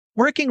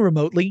Working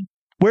remotely,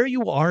 where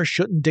you are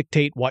shouldn't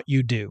dictate what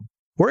you do.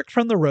 Work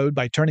from the road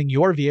by turning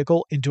your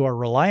vehicle into a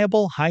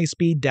reliable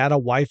high-speed data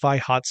Wi-Fi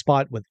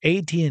hotspot with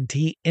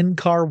AT&T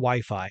in-car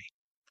Wi-Fi.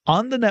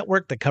 On the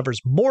network that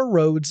covers more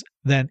roads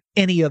than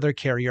any other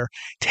carrier,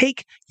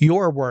 take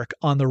your work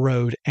on the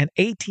road and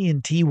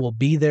AT&T will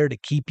be there to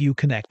keep you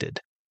connected.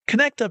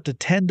 Connect up to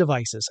 10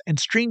 devices and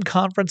stream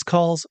conference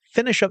calls,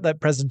 finish up that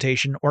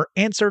presentation, or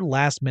answer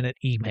last-minute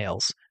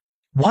emails.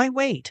 Why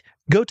wait?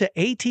 Go to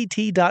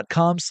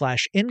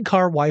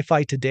att.com/in-car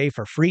Wi-Fi today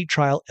for free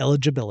trial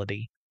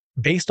eligibility.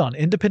 Based on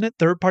independent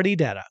third-party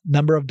data,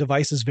 number of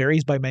devices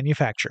varies by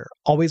manufacturer.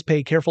 Always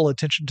pay careful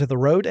attention to the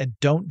road and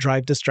don't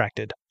drive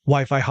distracted.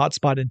 Wi-Fi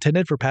hotspot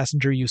intended for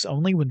passenger use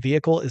only when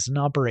vehicle is in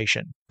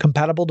operation.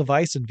 Compatible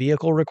device and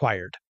vehicle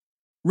required.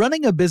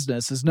 Running a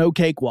business is no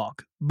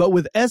cakewalk, but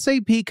with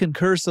SAP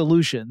Concur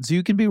Solutions,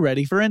 you can be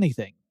ready for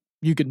anything.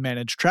 You can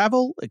manage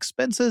travel,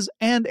 expenses,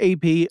 and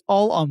AP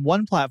all on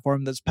one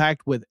platform that's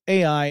packed with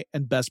AI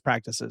and best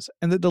practices,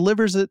 and that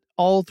delivers it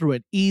all through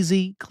an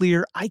easy,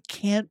 clear, I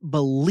can't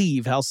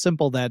believe how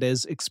simple that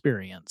is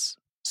experience.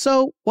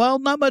 So, while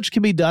not much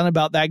can be done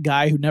about that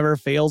guy who never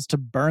fails to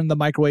burn the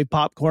microwave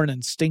popcorn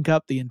and stink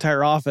up the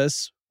entire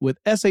office, with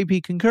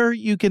SAP Concur,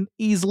 you can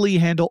easily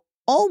handle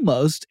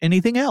almost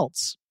anything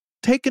else.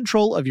 Take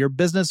control of your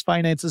business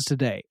finances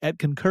today at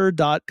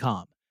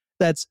Concur.com.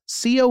 That's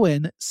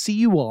CONCUR.com.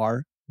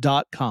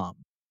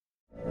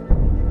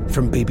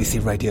 From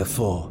BBC Radio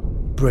 4,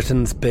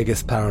 Britain's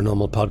biggest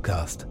paranormal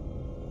podcast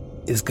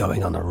is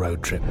going on a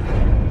road trip.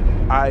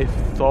 I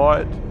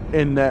thought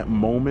in that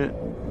moment,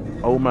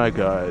 oh my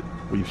God,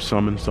 we've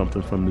summoned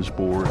something from this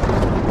board.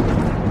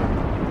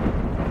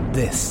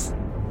 This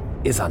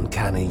is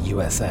Uncanny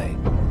USA.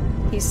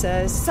 He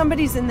says,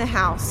 somebody's in the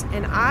house,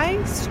 and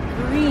I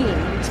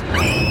screamed.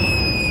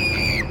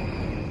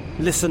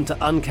 Listen to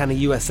Uncanny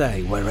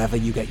USA wherever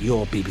you get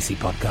your BBC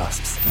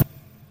podcasts,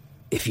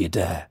 if you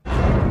dare.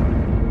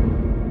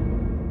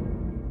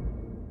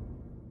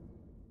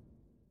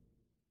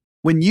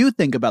 When you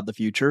think about the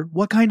future,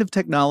 what kind of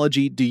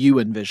technology do you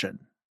envision?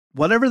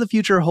 Whatever the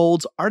future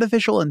holds,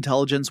 artificial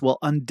intelligence will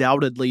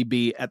undoubtedly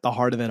be at the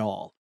heart of it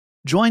all.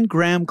 Join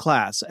Graham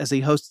Class as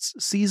he hosts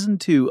Season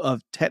 2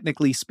 of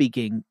Technically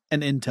Speaking,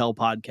 an Intel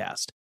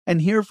podcast,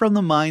 and hear from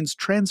the minds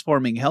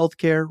transforming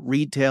healthcare,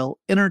 retail,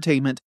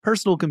 entertainment,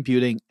 personal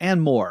computing,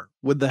 and more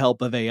with the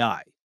help of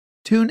AI.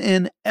 Tune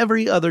in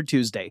every other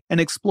Tuesday and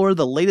explore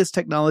the latest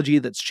technology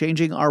that's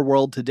changing our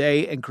world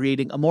today and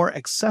creating a more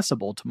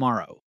accessible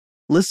tomorrow.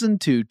 Listen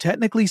to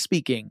Technically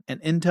Speaking, an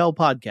Intel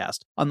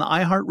podcast on the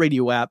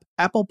iHeartRadio app,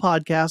 Apple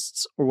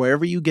Podcasts, or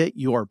wherever you get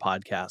your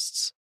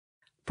podcasts.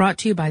 Brought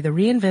to you by the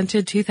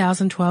reinvented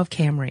 2012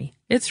 Camry.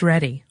 It's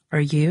ready.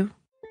 Are you?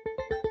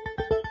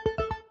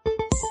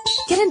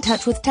 Get in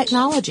touch with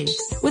technology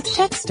with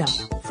Tech Stuff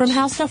from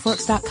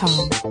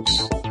HowStuffWorks.com.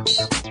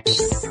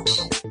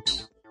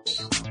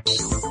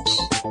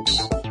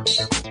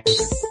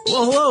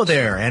 Well, hello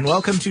there, and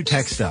welcome to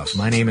Tech Stuff.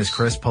 My name is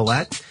Chris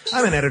Pollette.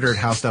 I'm an editor at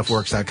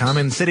HowStuffWorks.com,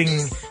 and sitting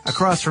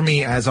across from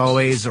me, as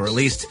always, or at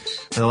least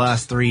for the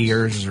last 3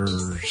 years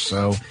or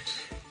so,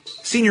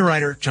 senior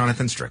writer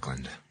Jonathan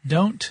Strickland.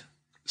 Don't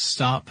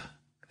stop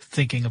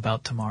thinking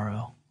about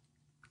tomorrow.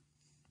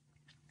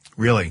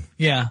 Really?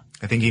 Yeah.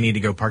 I think you need to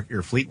go park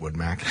your Fleetwood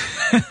Mac.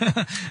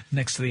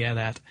 Next to the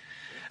that.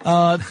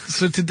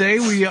 So today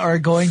we are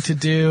going to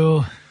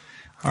do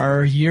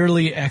our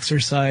yearly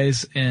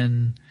exercise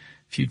in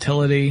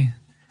futility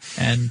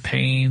and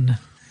pain,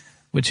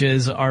 which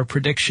is our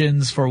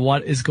predictions for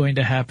what is going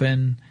to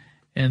happen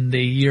in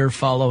the year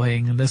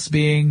following. And this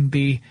being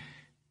the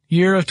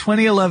year of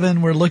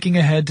 2011, we're looking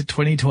ahead to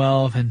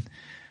 2012 and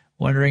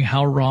wondering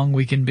how wrong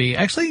we can be.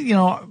 Actually,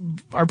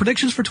 our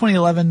predictions for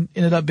 2011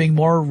 ended up being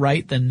more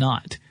right than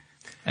not.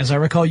 As I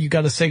recall, you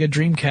got a Sega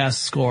Dreamcast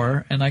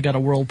score, and I got a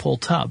Whirlpool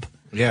tub.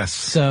 Yes.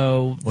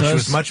 So which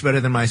was much better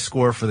than my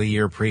score for the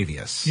year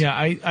previous. Yeah,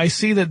 I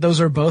see that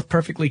those are both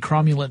perfectly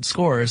cromulent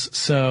scores.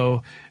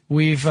 So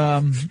we've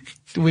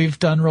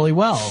done really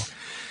well.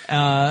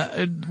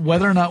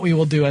 Whether or not we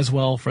will do as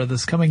well for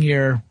this coming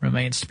year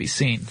remains to be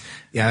seen.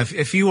 Yeah,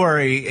 if you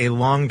are a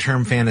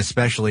long-term fan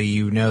especially,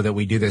 you know that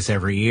we do this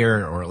every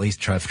year, or at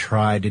least have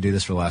tried to do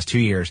this for the last 2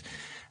 years.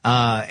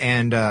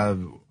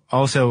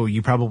 Also,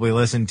 you probably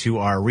listened to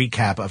our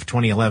recap of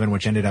 2011,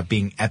 which ended up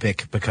being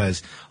epic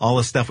because all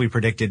the stuff we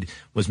predicted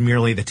was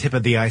merely the tip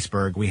of the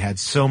iceberg. We had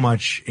so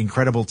much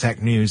incredible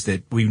tech news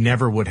that we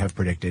never would have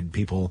predicted.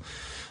 People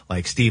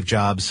like Steve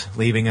Jobs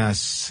leaving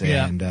us,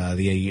 and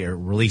the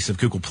release of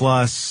Google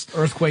Plus, the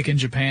earthquake in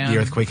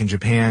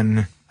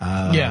Japan.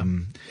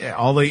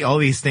 All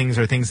these things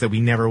are things that we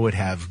never would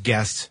have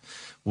guessed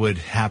would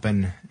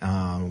happen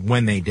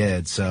when they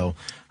did. So,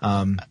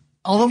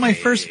 although my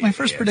first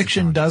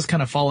prediction does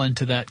kind of fall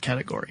into that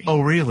category.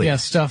 Oh, really? Yeah,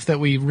 stuff that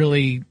we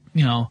really,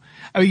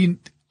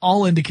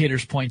 all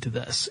indicators point to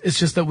this. It's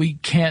just that we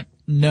can't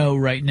know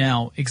right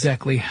now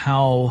exactly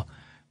how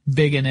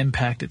big an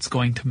impact it's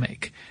going to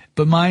make.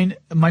 But my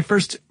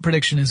first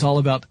prediction is all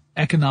about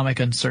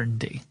economic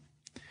uncertainty.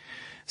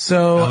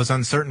 So I was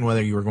uncertain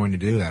whether you were going to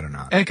do that or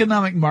not.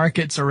 Economic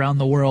markets around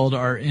the world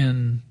are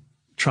in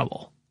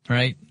trouble,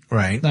 right?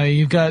 Right. Now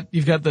you've got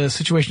the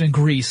situation in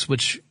Greece,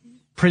 which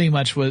pretty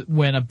much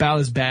went about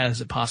as bad as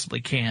it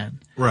possibly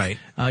can. Right.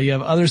 You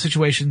have other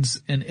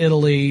situations in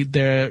Italy.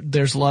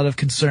 There's a lot of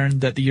concern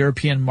that the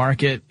European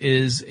market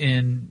is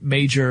in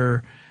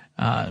major,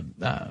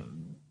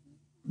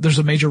 there's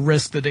a major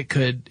risk that it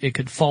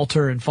could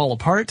falter and fall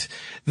apart.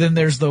 Then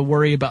there's the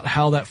worry about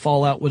how that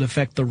fallout would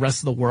affect the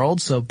rest of the world.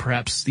 So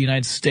perhaps the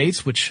United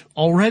States, which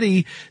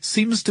already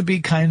seems to be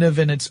kind of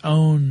in its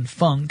own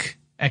funk,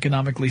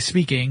 economically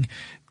speaking,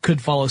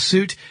 could follow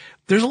suit.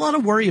 There's a lot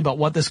of worry about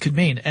what this could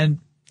mean. And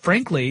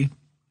frankly,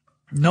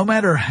 no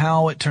matter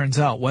how it turns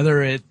out,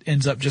 whether it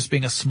ends up just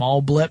being a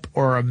small blip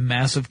or a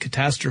massive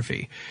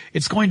catastrophe,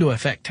 it's going to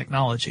affect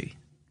technology.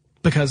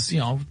 Because,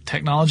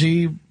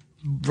 technology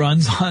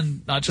runs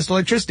on not just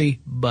electricity,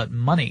 but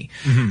money.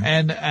 Mm-hmm.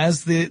 And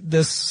as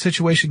this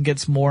situation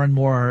gets more and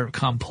more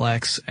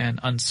complex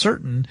and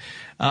uncertain,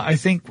 I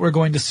think we're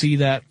going to see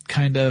that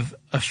kind of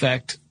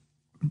affect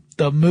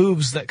the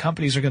moves that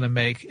companies are going to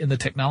make in the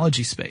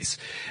technology space.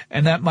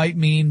 And that might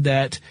mean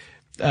that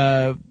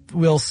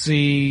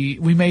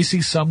we may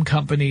see some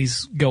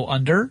companies go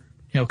under,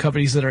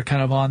 companies that are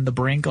kind of on the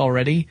brink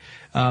already,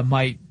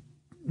 might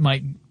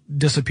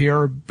disappear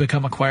or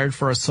become acquired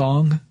for a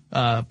song,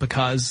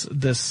 because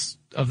of this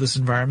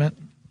environment.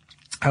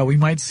 We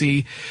might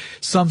see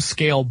some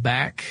scale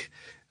back.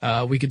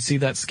 We could see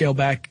that scale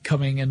back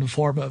coming in the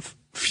form of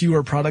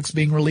fewer products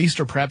being released,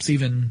 or perhaps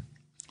even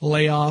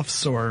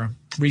layoffs or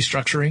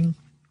restructuring.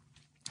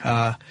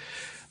 I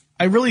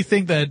really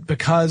think that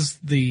because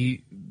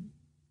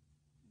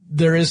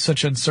there is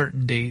such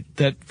uncertainty,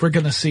 that we're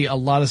going to see a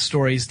lot of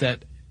stories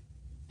that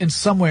in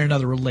some way or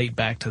another relate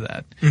back to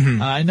that.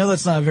 Mm-hmm. I know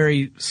that's not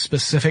very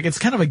specific. It's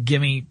kind of a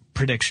gimme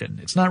prediction.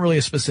 It's not really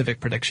a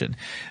specific prediction,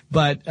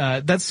 but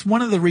that's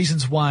one of the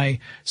reasons why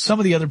some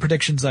of the other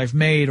predictions I've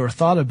made or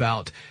thought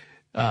about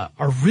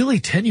are really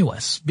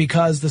tenuous,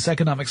 because this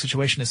economic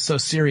situation is so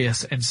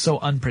serious and so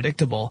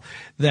unpredictable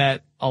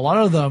that a lot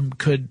of them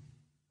could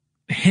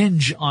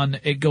hinge on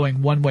it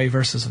going one way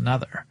versus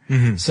another.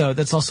 Mm-hmm. So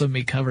that's also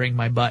me covering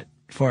my butt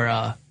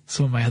for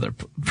some of my other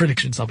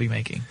predictions I'll be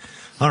making.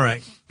 All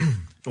right.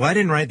 Well, I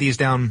didn't write these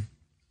down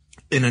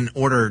in an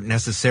order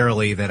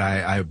necessarily that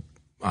I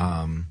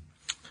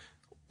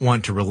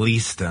want to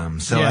release them.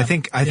 So yeah, I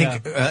think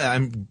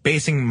I'm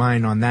basing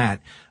mine on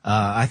that.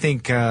 I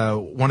think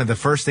one of the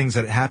first things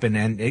that happened,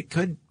 and it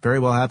could very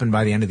well happen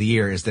by the end of the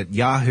year, is that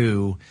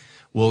Yahoo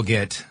will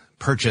get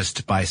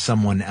purchased by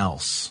someone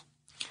else.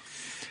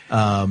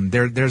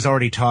 There's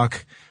already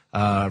talk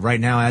right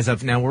now, as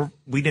of now.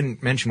 We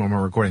didn't mention when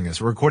we're recording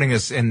this. We're recording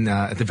this in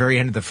at the very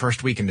end of the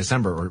first week in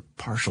December, or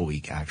partial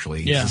week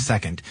actually. Yeah. It's the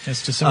 2nd.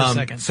 It's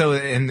December 2nd. So,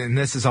 and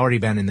this has already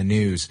been in the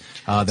news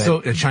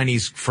that a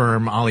Chinese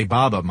firm,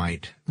 Alibaba,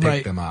 might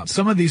pick them up.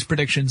 Some of these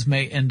predictions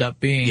may end up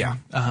being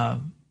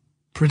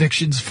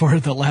predictions for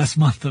the last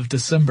month of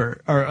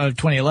December, or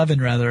 2011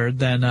 rather,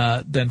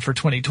 than for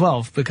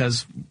 2012,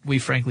 because we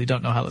frankly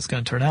don't know how that's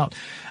going to turn out.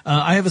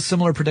 I have a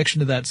similar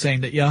prediction to that,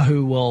 saying that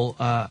Yahoo will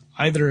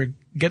either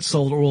get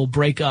sold or will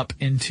break up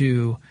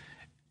into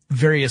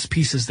various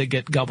pieces that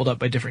get gobbled up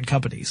by different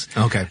companies.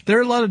 Okay. There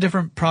are a lot of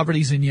different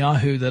properties in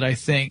Yahoo that I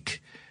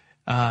think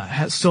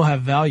still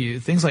have value.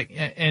 Things like,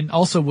 and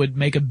also would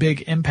make a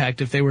big impact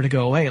if they were to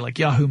go away, like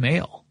Yahoo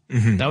Mail.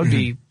 Mm-hmm, that would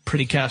be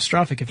pretty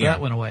catastrophic if that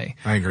went away.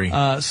 I agree.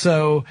 I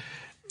think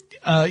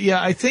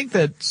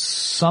that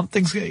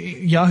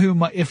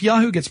if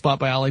Yahoo gets bought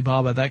by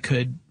Alibaba, that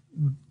could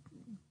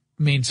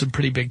mean some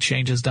pretty big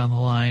changes down the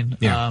line.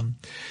 Yeah.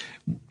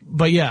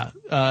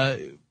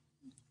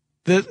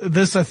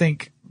 This, I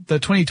think, the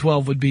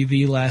 2012 would be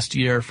the last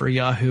year for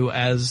Yahoo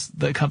as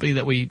the company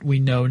that we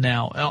know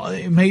now.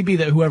 It may be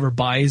that whoever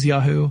buys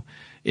Yahoo,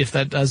 if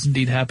that does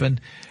indeed happen,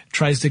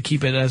 tries to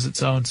keep it as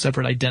its own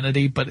separate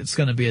identity, but it's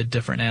going to be a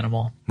different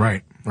animal.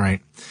 Right.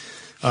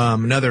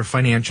 Another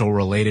financial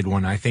related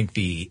one, I think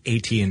the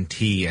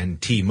AT&T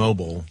and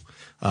T-Mobile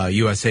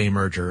USA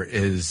merger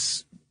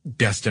is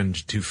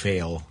destined to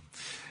fail.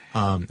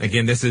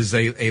 Again, this is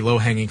a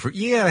low-hanging fruit.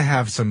 You gotta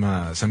have some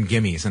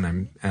gimmies,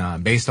 and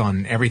I'm based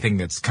on everything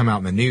that's come out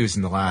in the news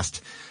in the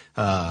last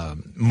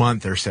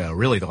month or so,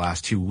 really the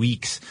last 2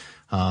 weeks.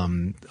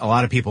 A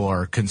lot of people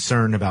are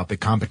concerned about the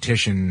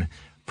competition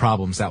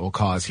problems that will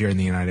cause here in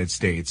the United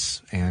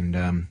States, and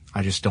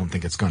I just don't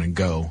think it's going to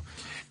go.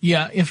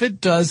 Yeah, if it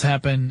does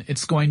happen,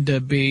 it's going to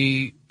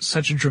be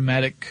such a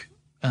dramatic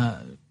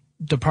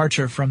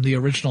departure from the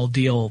original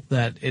deal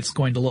that it's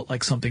going to look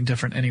like something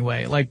different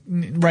anyway. Like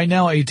right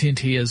now,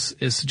 AT&T is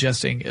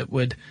suggesting it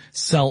would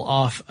sell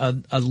off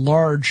a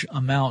large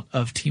amount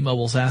of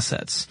T-Mobile's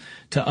assets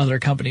to other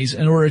companies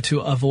in order to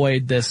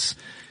avoid this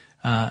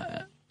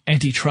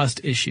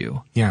antitrust issue.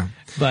 Yeah.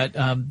 But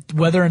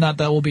whether or not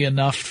that will be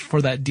enough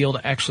for that deal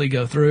to actually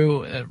go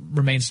through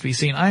remains to be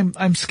seen.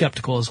 I'm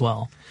skeptical as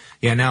well.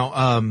 Yeah.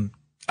 Now,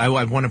 I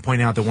want to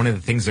point out that one of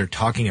the things they're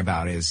talking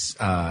about is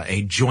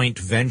a joint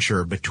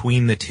venture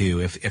between the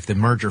two if the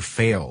merger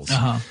fails.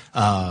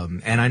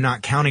 And I'm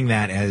not counting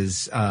that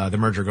as the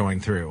merger going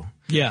through.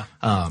 Yeah.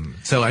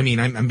 So, I mean,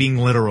 I'm being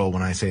literal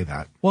when I say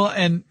that. Well,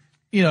 and,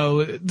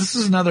 this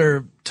is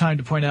another time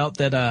to point out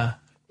that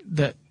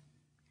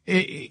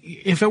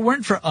if it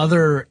weren't for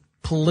other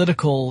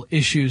political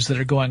issues that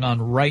are going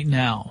on right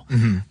now,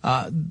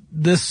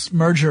 this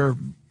merger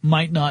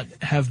might not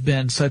have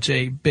been such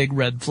a big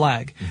red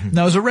flag.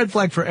 Now, it was a red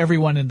flag for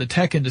everyone in the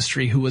tech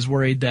industry who was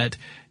worried that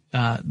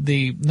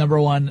the number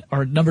 1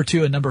 or number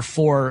 2 and number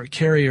 4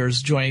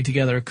 carriers joining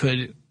together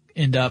could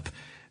end up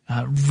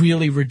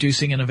really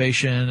reducing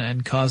innovation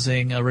and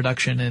causing a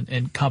reduction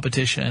in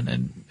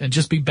competition and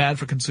just be bad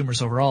for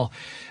consumers overall.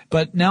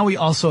 But now we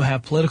also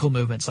have political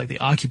movements like the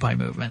Occupy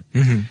movement,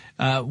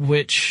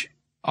 which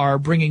are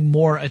bringing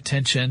more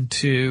attention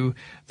to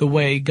the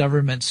way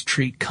governments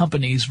treat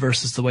companies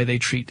versus the way they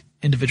treat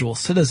individual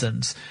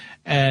citizens.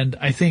 And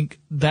I think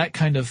that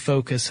kind of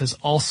focus has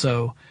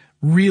also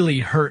really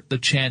hurt the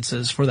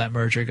chances for that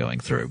merger going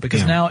through,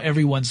 because now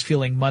everyone's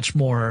feeling much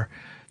more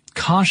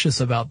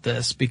cautious about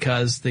this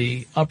because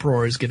the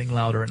uproar is getting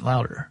louder and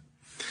louder.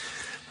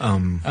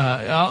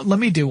 Let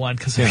me do one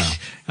because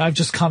I've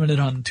just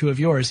commented on 2 of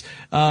yours.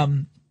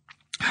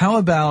 How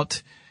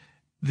about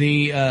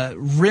the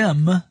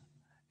RIM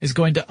is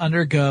going to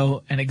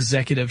undergo an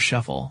executive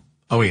shuffle?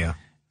 Oh, yeah.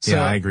 So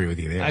I agree with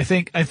you there. I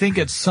think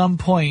at some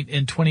point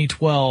in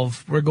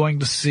 2012, we're going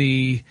to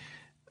see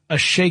a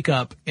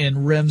shakeup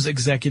in RIM's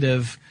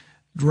executive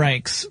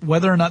ranks.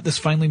 Whether or not this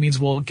finally means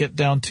we'll get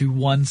down to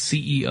one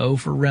CEO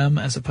for RIM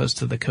as opposed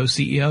to the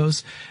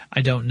co-CEOs,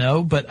 I don't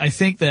know. But I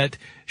think that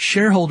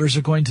shareholders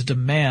are going to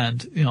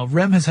demand,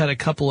 RIM has had a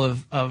couple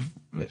of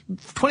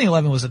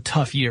 2011 was a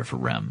tough year for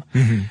RIM.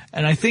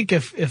 And I think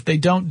if they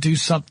don't do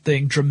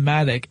something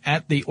dramatic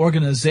at the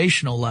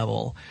organizational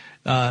level,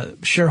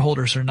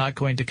 shareholders are not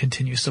going to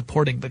continue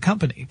supporting the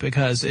company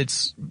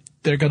because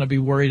they're going to be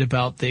worried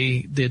about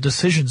the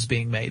decisions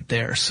being made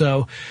there.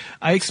 So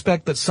I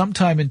expect that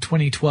sometime in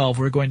 2012,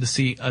 we're going to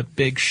see a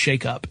big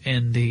shakeup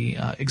in the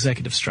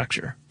executive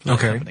structure of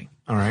the company.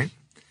 All right.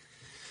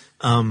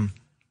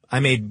 I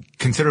made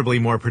considerably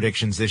more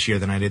predictions this year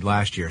than I did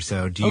last year.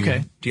 So do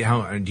you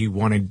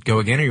want to go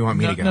again, or you want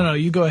me to go? No,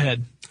 you go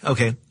ahead.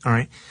 Okay. All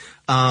right.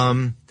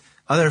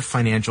 Other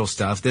financial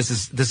stuff. This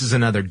is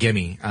another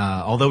gimme.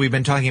 Although we've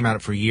been talking about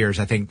it for years,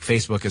 I think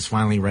Facebook is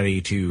finally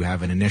ready to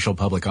have an initial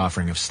public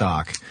offering of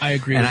stock. I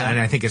agree with that. And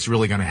I think it's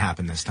really going to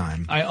happen this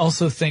time. I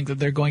also think that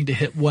they're going to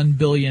hit 1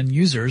 billion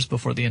users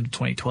before the end of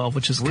 2012,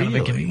 which is kind of a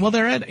gimme. Well,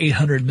 they're at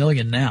 800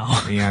 million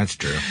now. Yeah, that's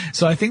true.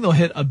 So I think they'll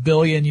hit 1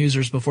 billion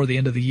users before the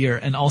end of the year.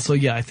 And also,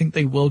 I think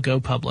they will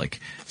go public.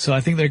 So I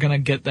think they're going to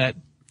get that.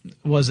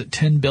 Was it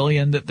 10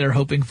 billion that they're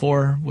hoping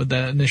for with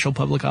the initial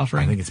public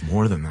offering? I think it's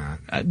more than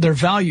that. They're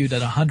valued at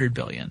 100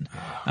 billion.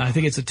 I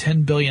think it's a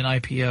 10 billion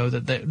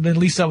IPO at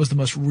least that was the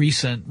most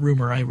recent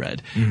rumor I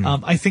read.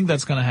 I think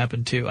that's going to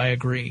happen too. I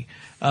agree.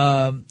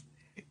 I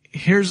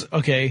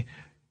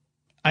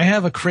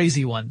have a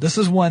crazy one. This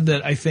is one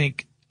that I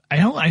think, I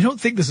don't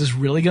think this is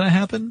really going to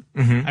happen.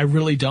 I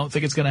really don't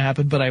think it's going to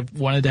happen, but I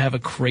wanted to have a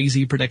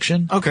crazy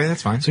prediction. Okay,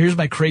 that's fine. So here's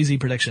my crazy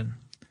prediction.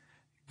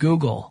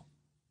 Google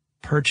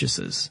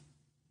purchases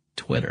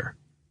Twitter.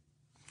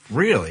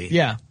 Really?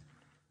 Yeah.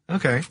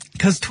 Okay.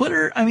 Because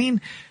Twitter,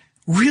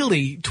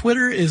 really,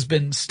 Twitter has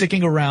been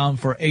sticking around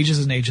for ages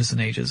and ages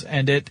and ages,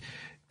 and it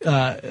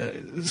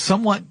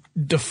somewhat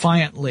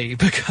defiantly,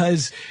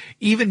 because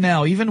even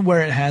now, even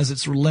where it has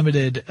its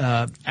limited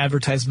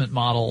advertisement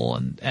model,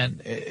 and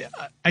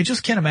I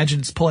just can't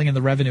imagine it's pulling in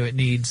the revenue it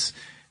needs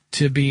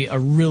to be a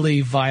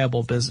really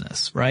viable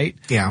business, right?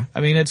 Yeah.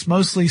 It's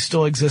mostly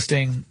still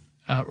existing.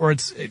 Or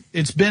it's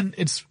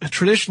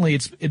traditionally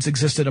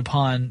existed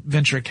upon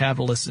venture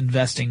capitalists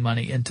investing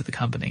money into the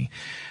company.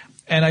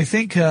 And I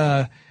think,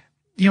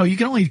 you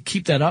can only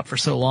keep that up for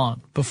so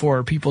long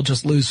before people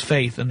just lose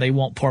faith and they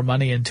won't pour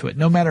money into it,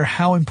 no matter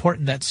how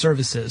important that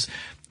service is.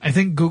 I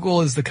think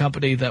Google is the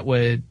company that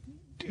would,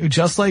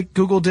 just like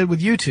Google did with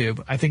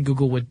YouTube, I think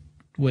Google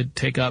would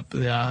take up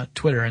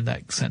Twitter in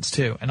that sense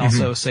too. And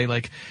also say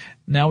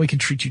now we can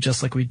treat you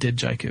just like we did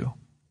Jaiku.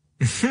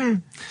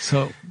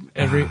 So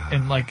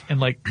in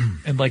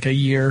like a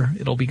year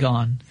it'll be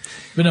gone.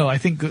 But no, I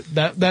think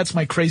that's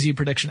my crazy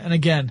prediction. And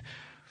again,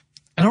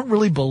 I don't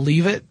really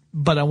believe it,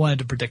 but I wanted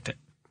to predict it.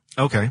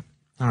 Okay.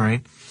 All right.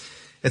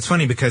 It's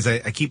funny because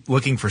I keep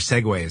looking for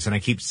segues and I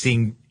keep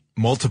seeing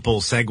multiple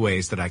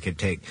segues that I could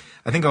take.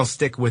 I think I'll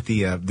stick with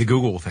the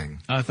Google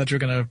thing. I thought you were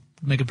going to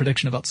make a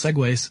prediction about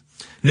segues.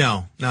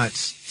 No,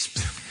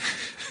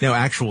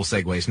 actual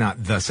segues,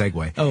 not the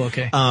segue. Oh,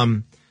 okay.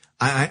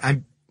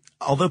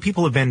 Although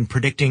people have been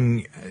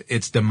predicting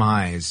its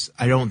demise,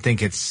 I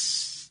think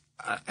it's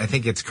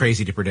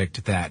crazy to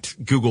predict that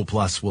Google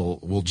Plus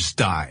will just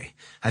die.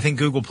 I think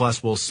Google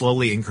Plus will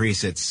slowly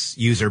increase its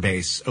user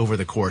base over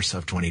the course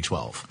of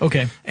 2012.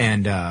 Okay.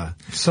 And,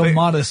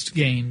 modest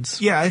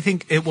gains. Yeah, I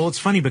think it's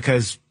funny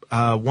because,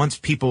 once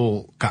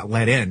people got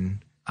let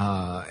in,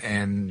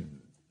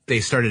 and they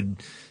started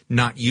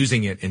not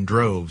using it in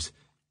droves,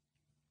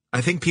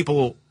 I think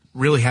people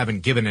really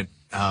haven't given it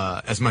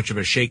as much of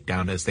a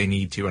shakedown as they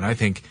need to. And I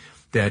think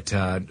that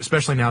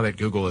especially now that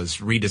Google is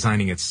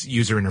redesigning its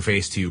user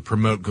interface to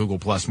promote Google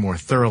Plus more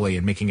thoroughly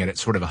and making it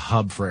sort of a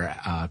hub for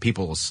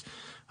people's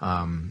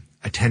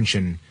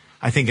attention,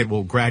 I think it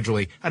will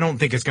gradually, I don't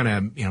think it's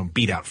going to,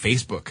 beat out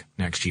Facebook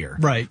next year.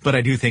 Right. But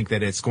I do think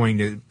that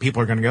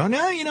people are going to go,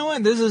 no, you know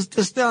what, this is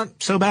just not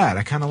so bad.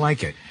 I kind of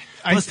like it.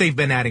 Plus, they've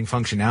been adding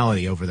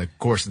functionality over the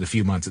course of the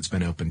few months it's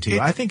been open too.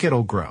 I think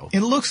it'll grow. It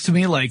looks to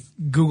me like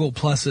Google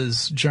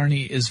Plus's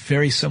journey is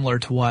very similar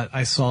to what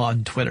I saw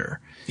on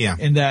Twitter. Yeah.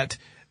 In that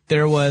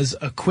there was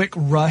a quick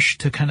rush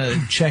to kind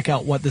of check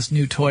out what this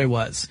new toy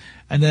was,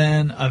 and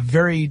then a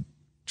very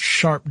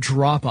sharp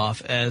drop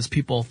off as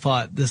people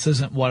thought this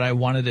isn't what I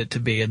wanted it to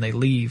be, and they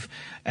leave,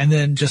 and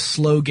then just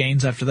slow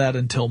gains after that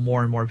until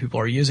more and more people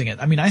are using it.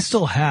 I mean, I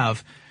still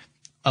have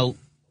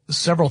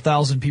several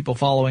thousand people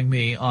following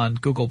me on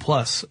Google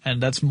Plus,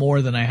 and that's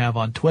more than I have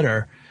on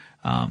Twitter.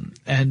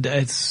 And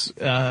it's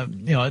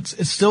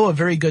still a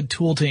very good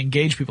tool to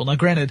engage people. Now,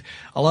 granted,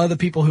 a lot of the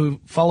people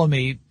who follow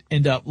me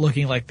end up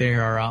looking like they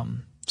are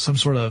some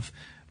sort of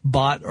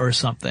bot or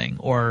something,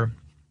 or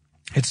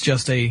it's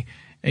just an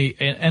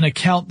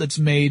account that's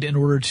made in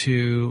order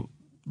to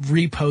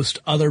repost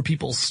other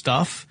people's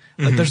stuff.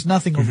 Like there's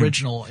nothing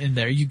original in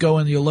there. You go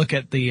and you look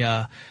at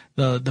the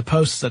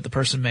posts that the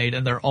person made,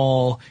 and they're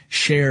all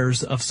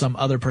shares of some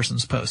other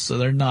person's posts. So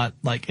they're not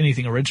like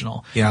anything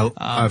original. Yeah.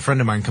 A friend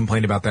of mine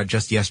complained about that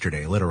just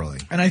yesterday, literally.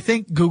 And I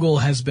think Google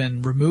has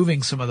been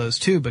removing some of those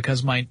too,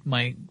 because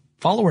my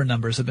follower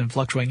numbers have been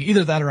fluctuating.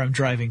 Either that or I'm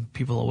driving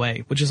people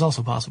away, which is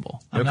also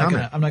possible. I'm not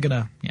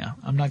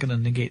gonna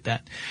negate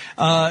that.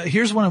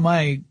 Here's one of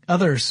my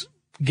other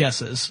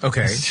guesses.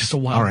 Okay. It's just a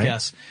wild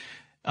guess.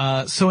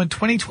 So in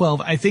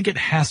 2012, I think it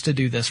has to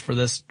do this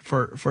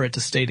for it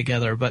to stay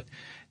together, but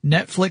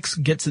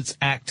Netflix gets its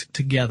act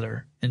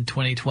together in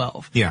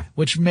 2012. Yeah.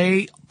 Which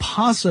may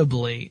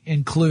possibly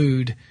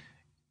include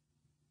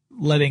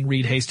letting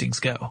Reed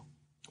Hastings go.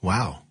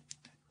 Wow.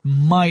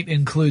 Might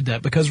include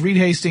that, because Reed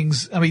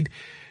Hastings,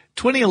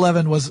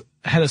 2011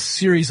 had a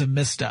series of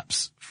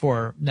missteps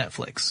for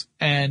Netflix,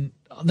 and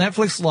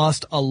Netflix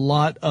lost a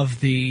lot of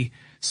the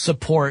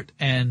support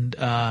and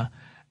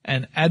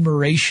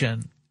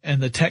admiration in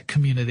the tech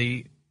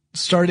community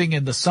starting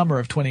in the summer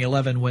of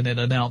 2011, when it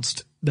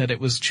announced that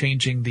it was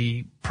changing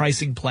the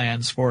pricing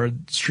plans for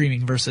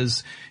streaming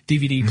versus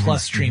DVD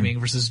plus streaming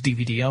versus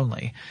DVD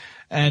only.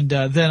 And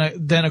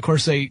then of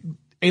course they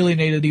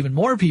alienated even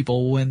more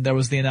people when there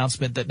was the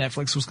announcement that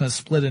Netflix was going to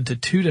split into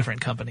two different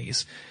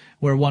companies,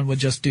 where one would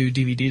just do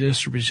DVD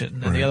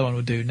distribution and the other one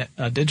would do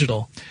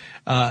digital.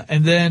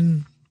 And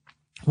then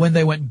when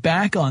they went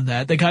back on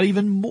that, they got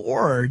even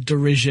more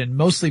derision,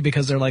 mostly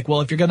because they're like,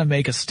 well, if you're going to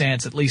make a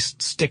stance, at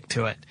least stick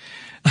to it.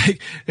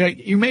 Like,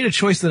 you made a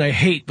choice that I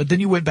hate, but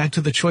then you went back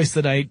to the choice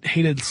that I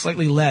hated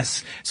slightly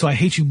less, so I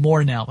hate you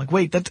more now. Like,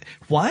 wait,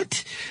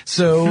 what?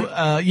 So,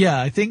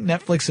 I think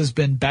Netflix has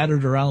been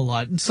battered around a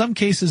lot. In some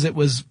cases it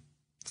was,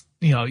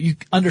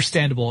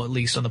 understandable, at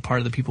least on the part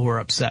of the people who are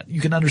upset.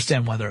 You can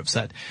understand why they're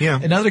upset.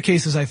 Yeah. In other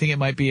cases, I think it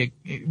might be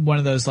one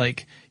of those,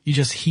 like, you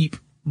just heap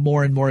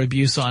more and more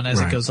abuse on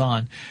as it goes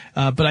on.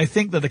 But I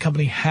think that the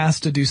company has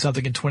to do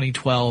something in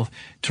 2012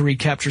 to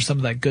recapture some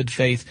of that good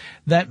faith.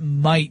 That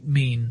might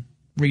mean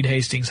Reed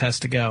Hastings has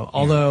to go.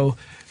 Although,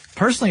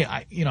 personally,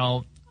 I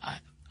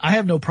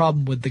have no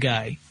problem with the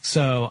guy.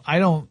 So I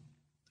don't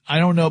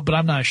know, but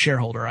I'm not a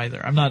shareholder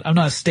either. I'm not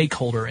a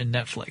stakeholder in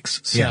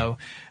Netflix. So,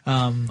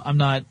 I'm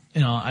not,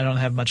 I don't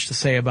have much to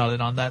say about it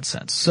on that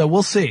sense. So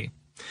we'll see.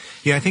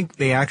 Yeah, I think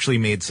they actually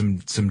made some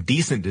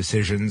decent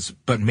decisions,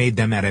 but made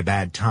them at a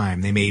bad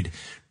time. They made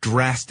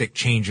drastic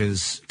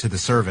changes to the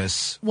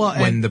service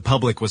when the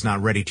public was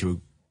not ready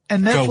to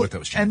go with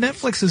those changes. And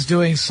Netflix is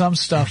doing some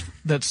stuff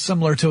that's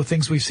similar to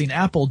things we've seen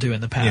Apple do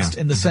in the past,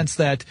 in the sense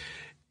that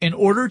in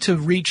order to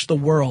reach the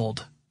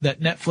world that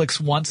Netflix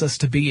wants us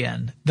to be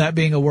in, that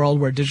being a world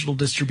where digital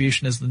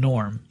distribution is the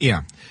norm.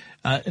 Yeah.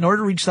 In order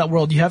to reach that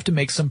world, you have to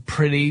make some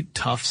pretty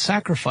tough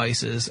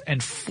sacrifices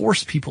and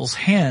force people's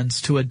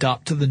hands to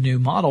adopt to the new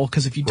model,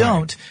 because if you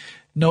don't,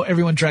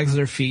 everyone drags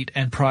their feet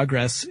and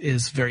progress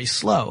is very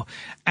slow.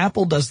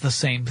 Apple does the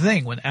same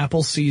thing. When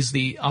Apple sees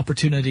the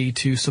opportunity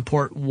to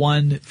support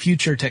one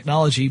future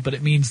technology, but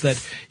it means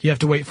that you have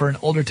to wait for an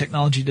older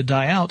technology to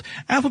die out,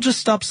 Apple just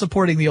stops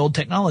supporting the old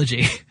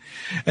technology.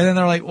 And then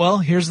they're like, well,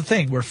 here's the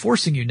thing. We're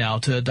forcing you now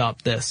to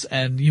adopt this,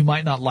 and you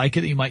might not like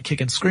it. You might kick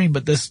and scream,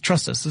 but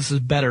trust us, this is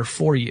better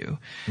for you.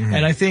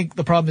 And I think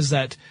the problem is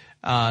that,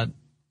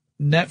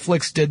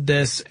 Netflix did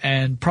this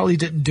and probably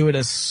didn't do it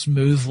as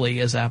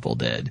smoothly as Apple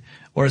did,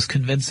 or as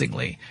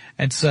convincingly.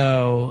 And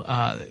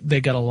so,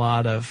 they got a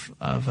lot of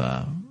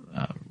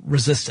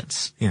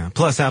resistance. Yeah.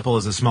 Plus Apple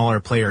is a smaller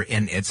player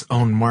in its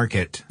own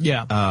market.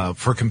 Yeah.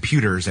 For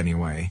computers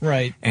anyway.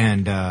 Right.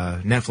 And,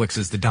 Netflix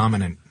is the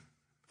dominant,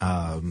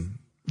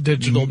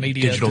 digital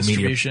media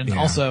distribution. Yeah.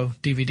 Also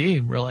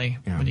DVD, really,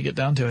 when you get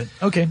down to it.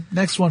 Okay.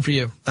 Next one for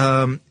you.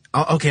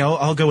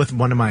 I'll go with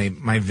one of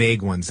my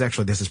vague ones.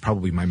 Actually, this is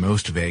probably my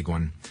most vague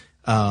one.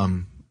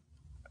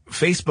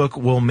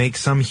 Facebook will make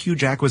some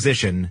huge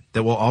acquisition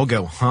that we'll all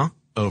go, huh?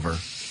 Over.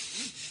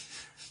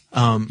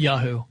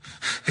 Yahoo.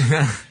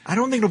 I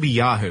don't think it'll be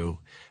Yahoo,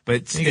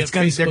 but they're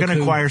going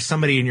to acquire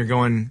somebody and you're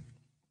going,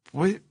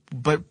 what,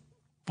 but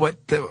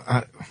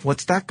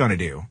what's that going to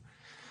do?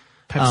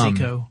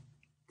 PepsiCo.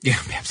 Yeah,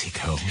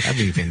 PepsiCo.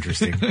 That'd be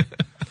interesting.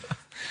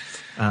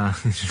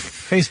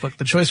 Facebook,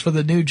 the choice for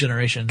the new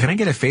generation. Can I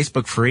get a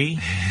Facebook free?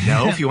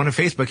 No, if you want a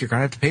Facebook, you're going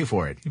to have to pay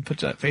for it. You put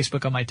that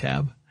Facebook on my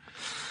tab.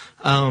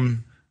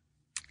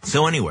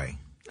 So anyway,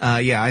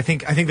 I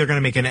think they're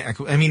going to make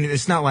I mean,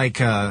 it's not like,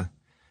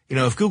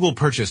 if Google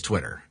purchased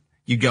Twitter,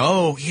 you'd go,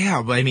 oh,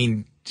 yeah, but I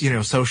mean,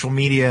 social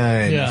media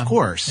and of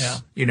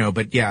course,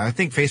 but yeah, I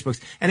think Facebook's,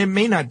 and it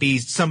may not be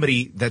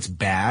somebody that's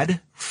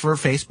bad for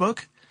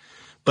Facebook,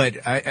 but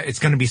it's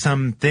going to be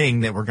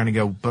something that we're going to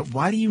go, but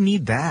why do you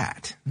need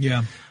that?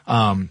 Yeah.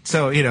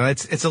 So,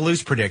 it's a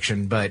loose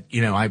prediction, but,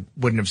 I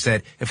wouldn't have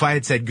said, if I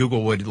had said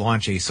Google would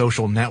launch a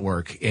social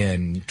network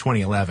in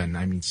 2011,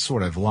 I mean,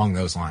 sort of along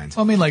those lines.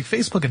 Well, I mean, like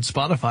Facebook and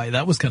Spotify,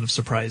 that was kind of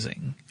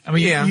surprising. I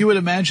mean, you would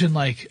imagine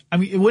it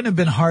wouldn't have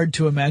been hard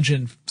to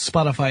imagine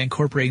Spotify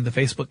incorporating the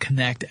Facebook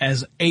Connect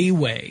as a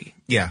way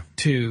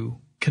to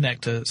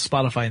connect to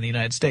Spotify in the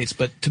United States,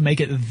 but to make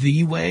it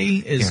the way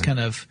is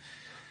kind of...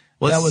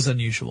 that was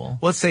unusual.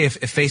 Let's say if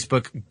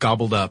Facebook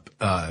gobbled up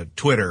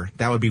Twitter,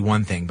 that would be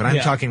one thing. But I'm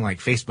talking like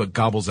Facebook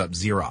gobbles up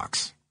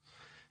Xerox.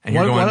 And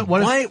you're going,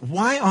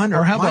 why on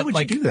earth? Or how why about would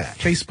you do that?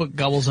 Facebook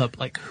gobbles up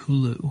like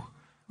Hulu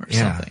or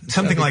something.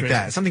 Something like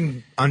that.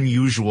 Something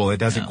unusual. It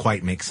doesn't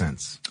quite make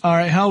sense. All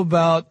right. How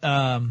about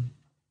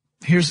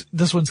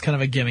this one's kind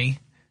of a gimme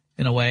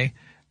in a way.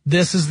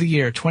 This is the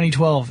year.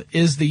 2012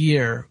 is the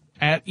year.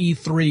 At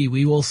E3,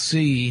 we will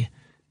see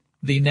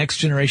the next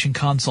generation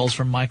consoles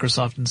from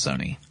Microsoft and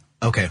Sony.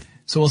 Okay.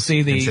 So we'll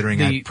see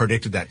Considering I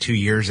predicted that 2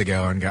 years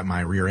ago and got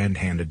my rear end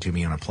handed to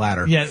me on a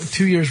platter. Yeah,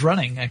 2 years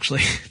running,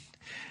 actually.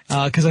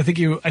 Cause I think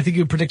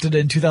you predicted it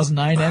in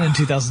 2009 and in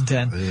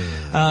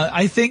 2010.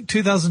 I think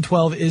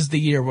 2012 is the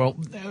year. Well,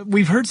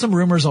 we've heard some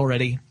rumors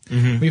already.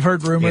 Mm-hmm. We've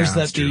heard rumors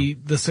that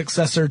the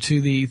successor to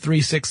the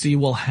 360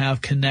 will have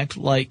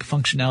Kinect-like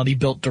functionality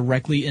built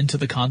directly into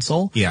the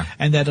console. Yeah.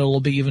 And that it will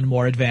be even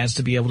more advanced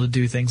to be able to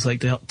do things like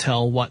to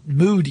tell what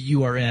mood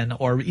you are in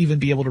or even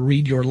be able to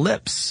read your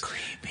lips.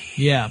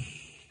 Creepy. Yeah.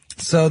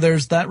 So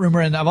there's that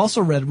rumor. And I've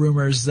also read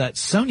rumors that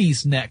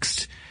Sony's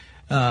next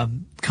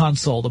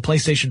console, the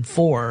PlayStation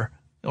 4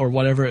 or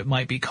whatever it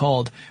might be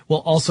called,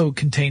 will also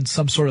contain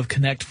some sort of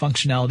Kinect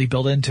functionality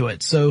built into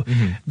it. So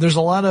there's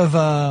a lot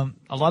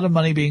of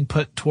money being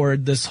put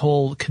toward this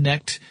whole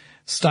Kinect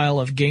style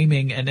of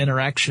gaming and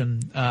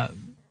interaction,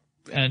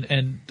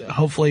 and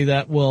hopefully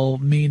that will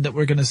mean that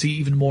we're going to see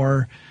even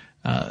more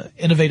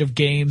innovative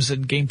games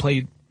and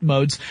gameplay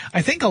modes.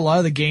 I think a lot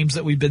of the games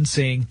that we've been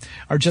seeing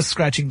are just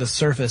scratching the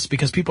surface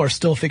because people are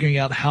still figuring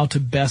out how to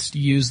best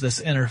use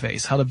this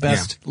interface, how to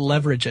best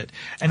leverage it.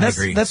 And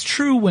that's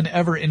true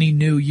whenever any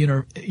new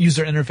user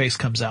interface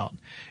comes out.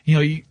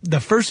 The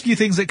first few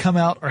things that come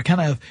out are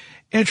kind of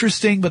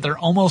interesting, but they're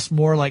almost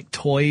more like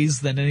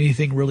toys than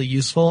anything really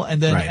useful. And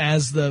then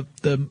as the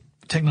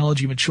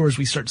technology matures,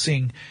 we start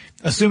seeing,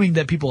 assuming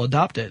that people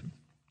adopt it,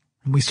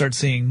 we start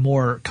seeing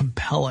more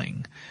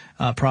compelling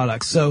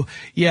products. So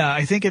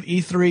I think at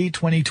E3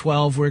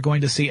 2012, we're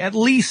going to see at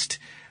least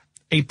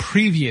a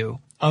preview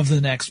of the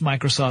next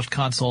Microsoft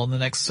console and the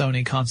next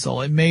Sony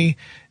console. It may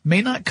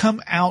not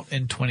come out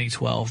in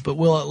 2012, but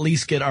we'll at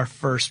least get our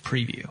first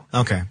preview.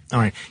 Okay. All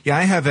right. Yeah,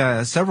 I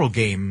have several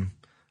game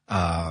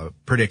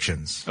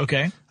predictions.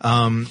 Okay.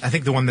 I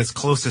think the one that's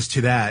closest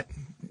to that,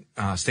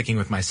 sticking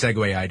with my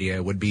segue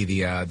idea, would be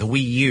the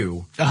Wii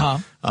U,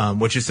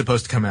 which is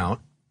supposed to come out.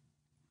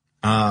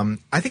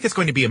 I think it's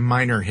going to be a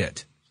minor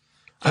hit.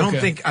 I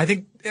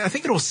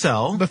think it'll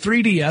sell. The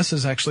 3DS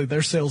is actually,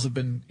 their sales have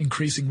been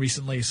increasing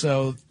recently,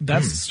 so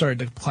that's started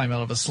to climb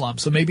out of a slump.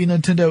 So maybe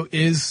Nintendo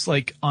is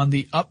like on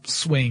the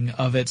upswing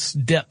of its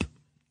dip.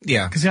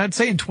 Yeah. Cause I'd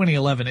say in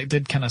 2011 it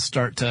did kind of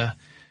start to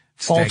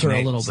falter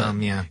a little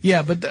bit.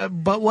 Yeah,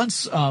 but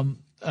once,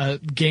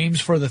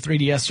 games for the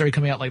 3DS started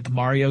coming out, like the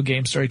Mario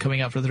games started coming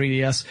out for the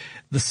 3DS,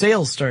 the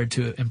sales started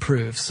to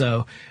improve.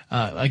 So,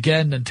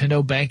 again,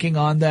 Nintendo banking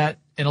on that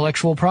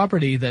intellectual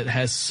property that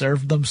has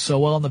served them so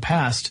well in the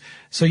past.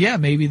 So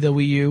maybe the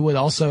Wii U would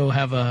also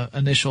have a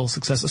initial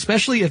success,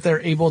 especially if they're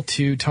able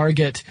to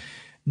target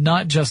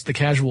not just the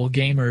casual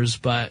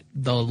gamers, but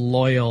the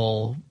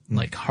loyal,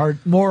 like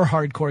more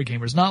hardcore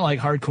gamers. Not like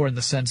hardcore in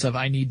the sense of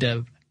I need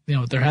to,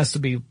 there has to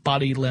be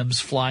body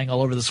limbs flying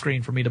all over the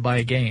screen for me to buy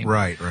a game.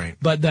 Right.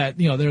 But that,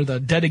 they're the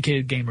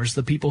dedicated gamers,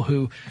 the people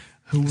who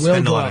will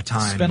spend go a lot out, of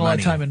time, spend a lot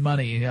of time and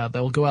money. Yeah,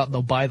 they'll go out and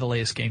they'll buy the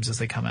latest games as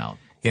they come out.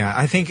 Yeah,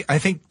 I think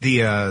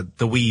the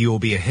Wii U will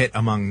be a hit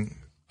among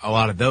a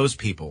lot of those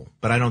people,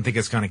 but I don't think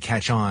it's going to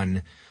catch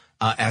on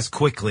as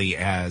quickly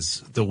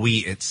as the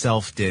Wii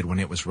itself did when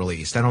it was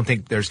released. I don't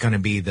think there's going to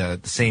be the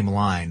same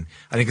line.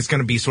 I think it's going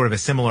to be sort of a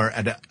similar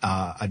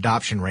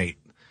adoption rate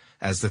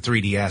as the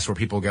 3DS, where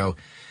people go,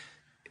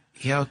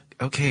 yeah,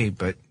 okay,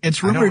 but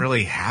It's I don't rumored-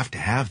 really have to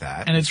have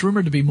that. And it's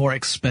rumored to be more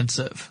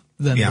expensive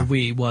than Yeah.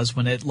 the Wii was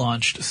when it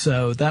launched.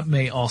 So that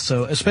may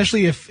also,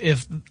 especially if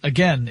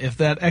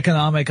that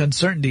economic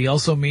uncertainty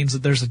also means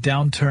that there's a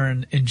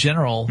downturn in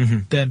general,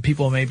 then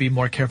people may be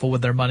more careful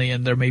with their money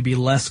and there may be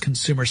less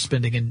consumer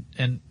spending.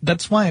 And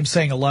that's why I'm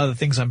saying a lot of the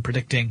things I'm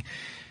predicting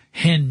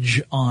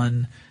hinge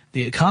on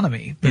the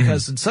economy,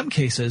 because in some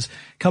cases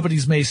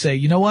companies may say,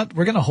 you know what,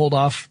 we're going to hold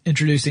off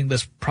introducing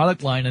this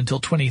product line until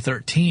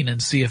 2013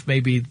 and see if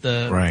maybe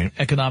the Right.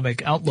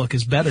 economic outlook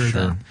is better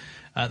then.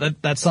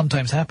 That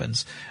sometimes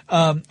happens.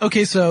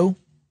 Okay, so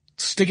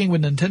sticking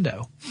with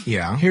Nintendo,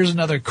 Yeah. here's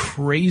another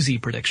crazy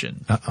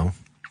prediction. Uh-oh.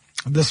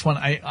 This one,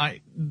 I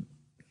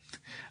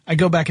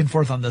go back and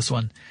forth on this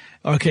one.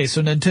 Okay,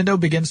 so Nintendo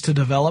begins to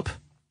develop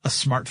a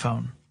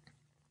smartphone.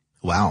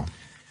 Wow.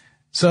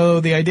 So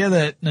the idea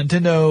that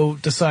Nintendo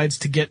decides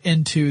to get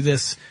into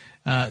this,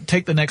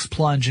 take the next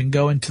plunge and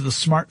go into the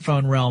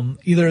smartphone realm,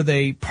 either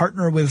they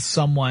partner with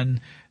someone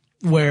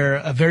where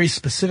a very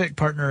specific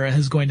partner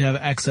is going to have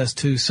access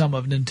to some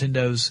of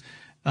Nintendo's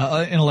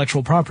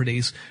intellectual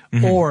properties,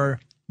 or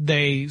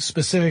they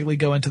specifically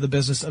go into the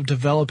business of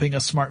developing a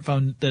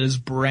smartphone that is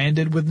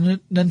branded with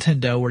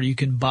Nintendo, where you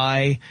can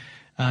buy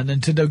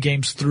Nintendo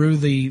games through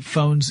the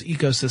phone's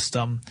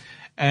ecosystem,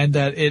 and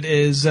that it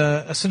is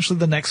essentially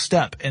the next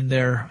step in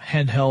their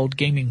handheld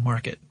gaming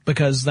market,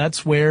 because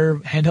that's where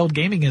handheld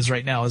gaming is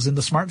right now, is in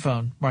the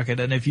smartphone market.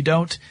 And if you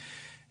don't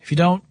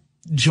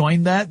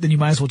join that, then you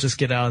might as well just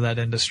get out of that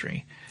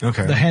industry.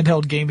 Okay. The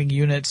handheld gaming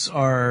units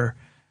are,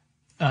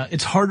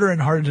 it's harder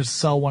and harder to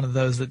sell one of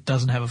those that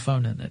doesn't have a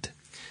phone in it.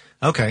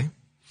 Okay.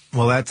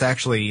 Well, that's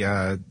actually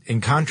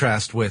in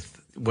contrast with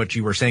what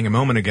you were saying a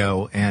moment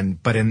ago,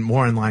 but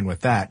more in line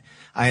with that.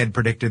 I had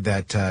predicted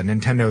that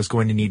Nintendo is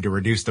going to need to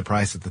reduce the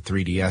price of the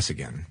 3DS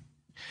again.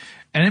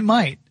 And it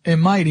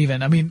might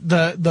even. I mean,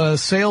 the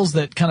sales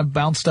that kind of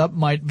bounced up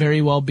might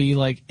very well be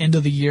like end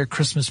of the year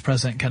Christmas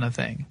present kind of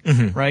thing,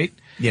 right?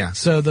 Yeah.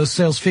 So those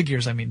sales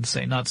figures, I mean to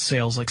say, not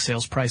sales like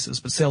sales prices,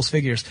 but sales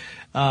figures.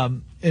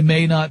 It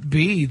may not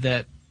be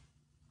that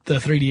the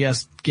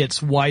 3DS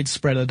gets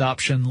widespread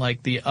adoption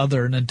like the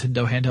other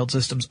Nintendo handheld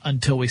systems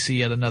until we see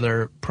yet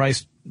another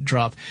price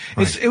drop.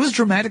 Right. It was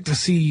dramatic to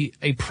see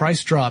a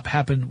price drop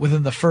happen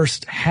within the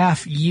first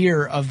half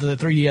year of the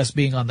 3DS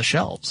being on the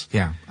shelves.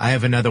 Yeah. I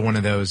have another one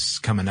of those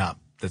coming up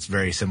that's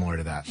very similar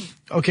to that.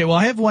 Okay, well,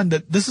 I have one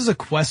this is a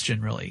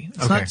question, really.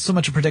 It's Okay. not so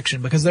much a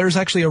prediction, because there's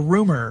actually a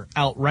rumor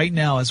out right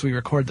now as we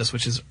record this,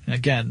 which is,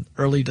 again,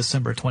 early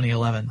December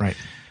 2011. Right.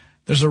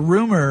 There's a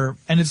rumor,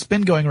 and it's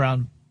been going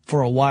around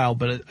for a while,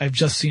 but I've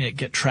just seen it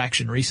get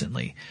traction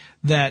recently,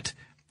 that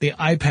the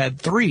iPad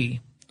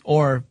 3,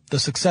 or the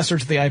successor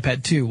to the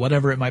iPad 2,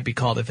 whatever it might be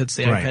called, if it's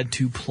the Right. iPad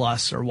 2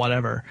 Plus or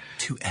whatever,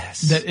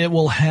 2S. that it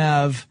will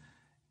have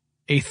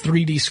a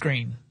 3D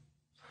screen,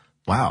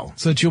 Wow.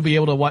 so that you'll be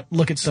able to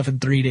look at stuff in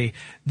 3D.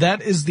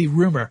 That is the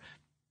rumor.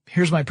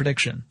 Here's my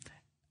prediction.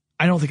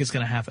 I don't think it's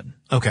going to happen.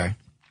 Okay.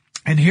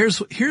 And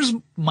here's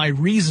my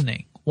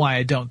reasoning why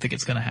I don't think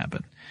it's going to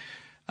happen.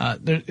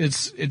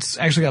 It's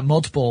actually got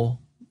multiple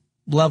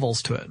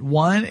levels to it.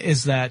 One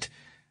is that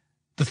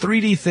the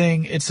 3D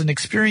thing, it's an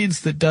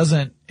experience that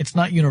it's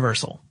not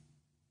universal.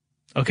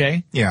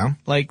 Okay? Yeah.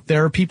 Like,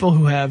 there are people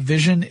who have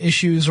vision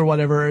issues or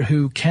whatever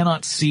who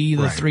cannot see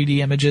the Right.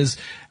 3D images.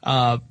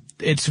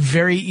 It's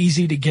very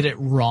easy to get it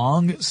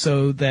wrong,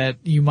 so that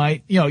you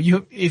might,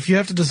 if you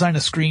have to design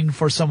a screen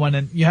for someone,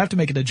 and you have to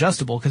make it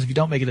adjustable, because if you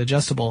don't make it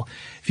adjustable,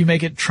 if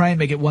you try and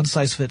make it one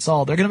size fits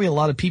all, there are going to be a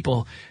lot of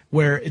people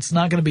where it's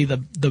not going to be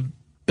the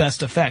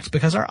best effect,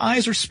 because our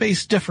eyes are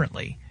spaced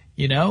differently,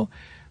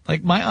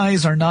 Like, my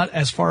eyes are not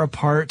as far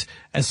apart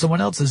as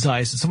someone else's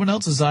eyes, and someone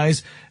else's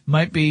eyes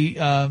might be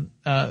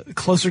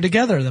closer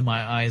together than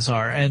my eyes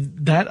are, and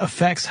that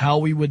affects how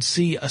we would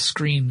see a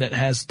screen that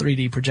has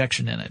 3D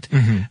projection in it.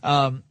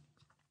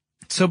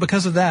 So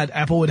because of that,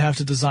 Apple would have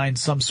to design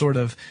some sort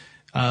of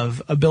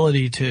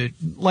ability to,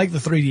 like the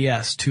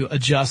 3DS, to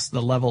adjust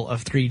the level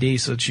of 3D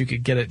so that you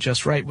could get it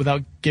just right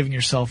without giving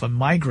yourself a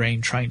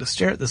migraine trying to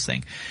stare at this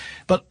thing.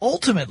 But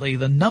ultimately,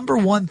 the number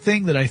one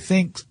thing that I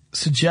think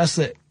suggests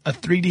that a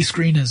 3D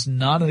screen is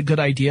not a good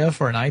idea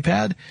for an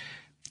iPad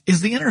is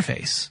the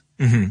interface.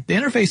 The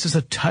interface is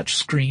a touch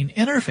screen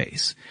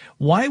interface.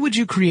 Why would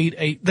you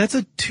create that's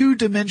a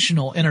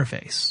two-dimensional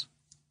interface,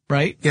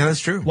 right? Yeah,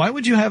 that's true. Why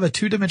would you have a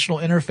two-dimensional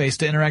interface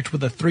to interact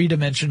with a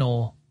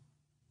three-dimensional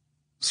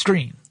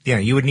screen? Yeah,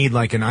 you would need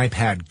like an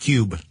iPad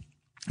cube.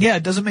 Yeah,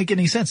 it doesn't make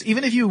any sense.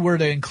 Even if you were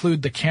to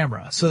include the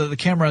camera so that the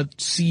camera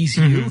sees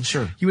you,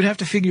 sure. You would have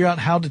to figure out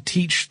how to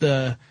teach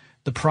the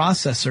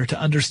processor to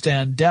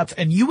understand depth,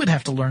 and you would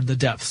have to learn the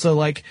depth. So,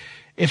 like,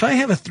 if I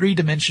have a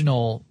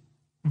three-dimensional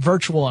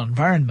virtual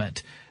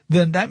environment,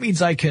 then that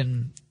means I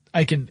can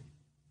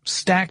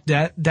stack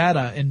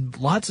data in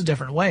lots of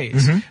different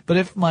ways. But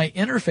if my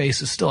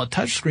interface is still a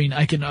touch screen,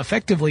 I can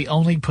effectively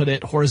only put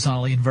it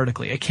horizontally and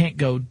vertically. I can't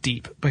go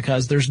deep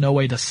because there's no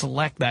way to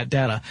select that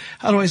data.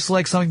 How do I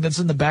select something that's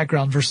in the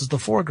background versus the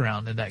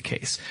foreground in that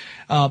case?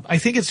 I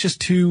think it's just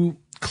too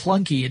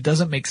clunky. It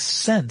doesn't make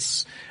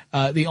sense.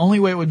 The only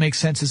way it would make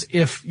sense is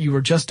if you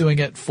were just doing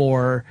it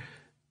for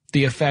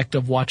the effect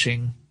of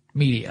watching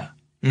media.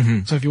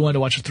 Mm-hmm. So if you wanted to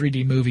watch a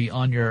 3D movie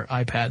on your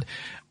iPad,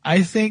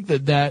 I think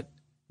that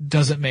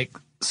doesn't make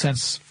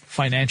sense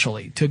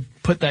financially to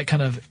put that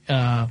kind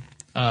of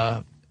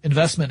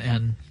investment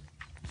in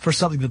for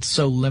something that's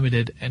so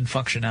limited in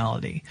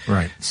functionality.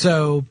 Right.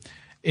 So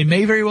it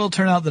may very well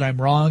turn out that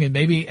I'm wrong,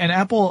 and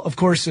Apple, of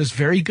course, is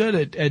very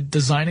good at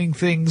designing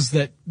things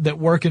that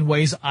work in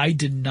ways I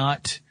did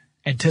not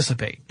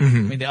anticipate. Mm-hmm.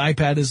 I mean, the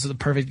iPad is the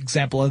perfect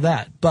example of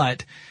that.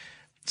 But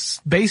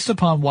based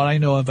upon what I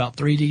know about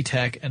 3D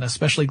tech, and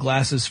especially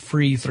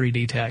glasses-free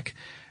 3D tech,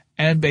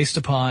 and based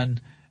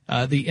upon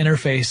the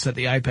interface that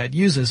the iPad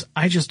uses,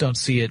 I just don't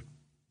see it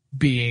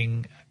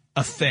being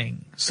a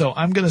thing. So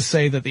I'm going to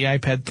say that the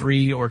iPad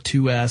 3 or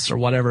 2S or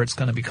whatever it's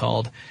going to be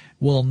called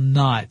will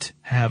not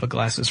have a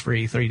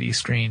glasses-free 3D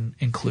screen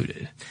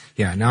included.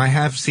 Yeah. Now I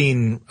have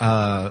seen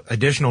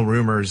additional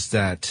rumors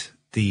that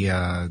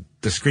the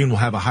screen will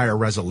have a higher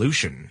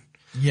resolution.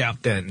 Yeah.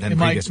 Than it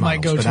previous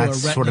might models, go but to a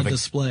that's Retina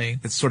display.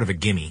 It's sort of a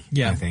gimme.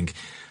 Yeah. I think.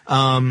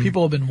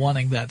 People have been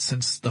wanting that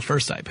since the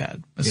first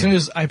iPad. As soon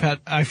as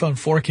iPhone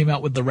 4 came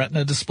out with the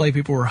Retina display,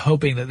 people were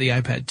hoping that the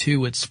iPad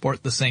 2 would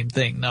sport the same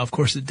thing. Now, of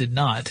course, it did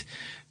not.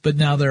 But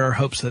now there are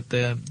hopes that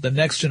the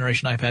next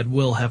generation iPad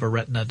will have a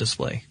Retina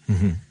display.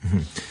 Mm-hmm, mm-hmm.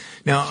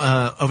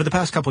 Now, over the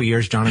past couple of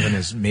years, Jonathan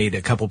has made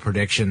a couple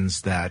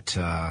predictions that,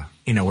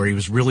 where he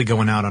was really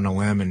going out on a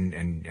limb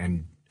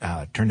and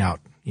turned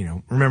out,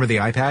 remember the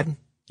iPad?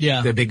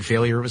 Yeah. The big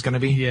failure it was going to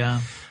be?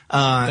 Yeah.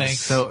 Thanks.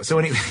 So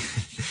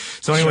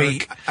anyway,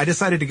 I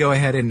decided to go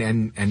ahead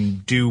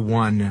and do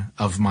one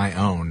of my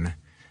own,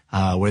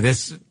 where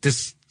this,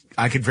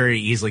 I could very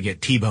easily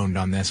get T-boned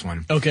on this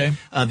one. Okay.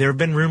 There have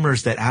been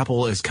rumors that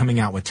Apple is coming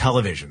out with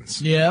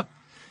televisions. Yep.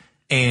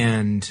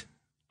 And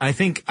I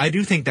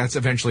do think that's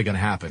eventually going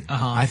to happen.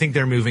 Uh-huh. I think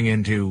they're moving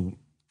in to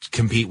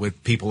compete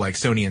with people like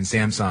Sony and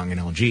Samsung and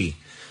LG.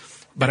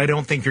 But I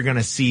don't think you're going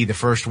to see the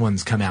first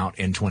ones come out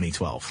in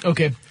 2012.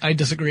 Okay. I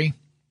disagree.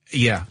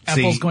 Yeah.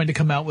 Apple's going to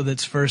come out with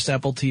its first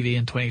Apple TV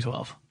in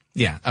 2012.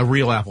 Yeah, a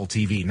real Apple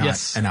TV, not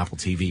Yes. an Apple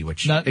TV,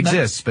 which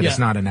exists, but it's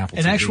not an Apple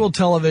TV. An actual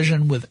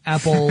television with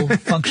Apple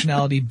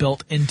functionality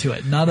built into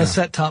it. Not a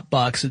set-top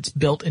box. It's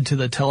built into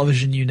the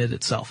television unit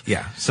itself.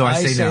 Yeah, so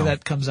I say no.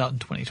 that comes out in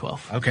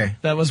 2012. Okay.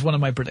 That was one of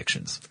my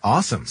predictions.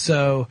 Awesome.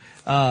 So,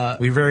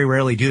 we very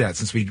rarely do that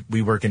since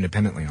we work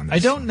independently on this. I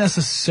don't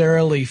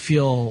necessarily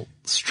feel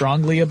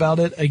strongly about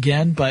it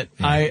again, but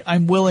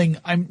I'm willing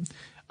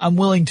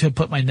to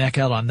put my neck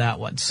out on that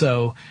one.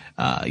 So,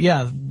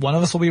 one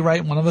of us will be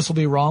right, one of us will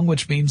be wrong,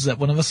 which means that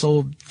one of us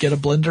will get a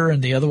blender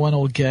and the other one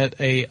will get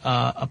a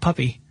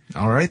puppy.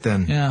 All right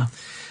then. Yeah.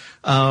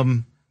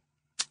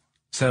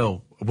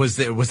 So was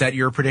that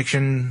your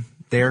prediction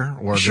there,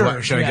 or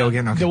Sure. should I go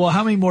again? Okay. Well,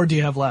 how many more do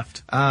you have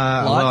left?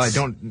 Well,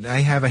 I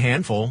have a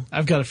handful.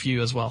 I've got a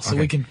few as well, so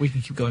Okay. we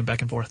can keep going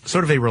back and forth.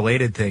 Sort of a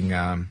related thing.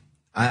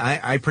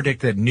 I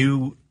predict that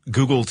new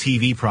Google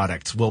TV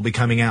products will be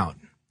coming out.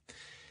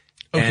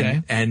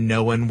 Okay. And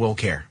no one will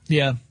care.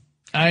 Yeah.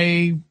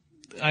 I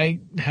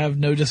have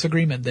no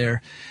disagreement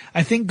there.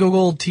 I think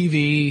Google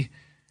TV,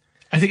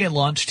 it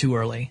launched too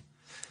early.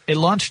 It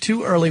launched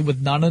too early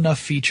with not enough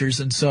features,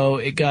 and so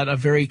it got a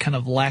very kind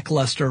of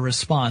lackluster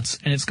response,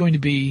 and it's going to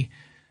be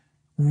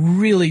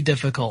really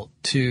difficult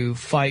to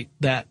fight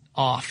that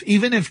off.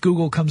 Even if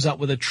Google comes out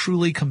with a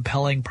truly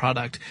compelling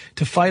product,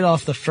 to fight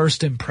off the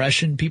first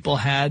impression people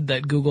had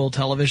that Google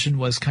Television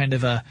was kind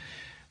of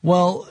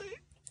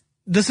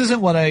this isn't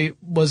what I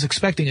was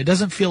expecting. It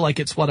doesn't feel like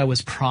it's what I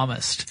was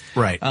promised.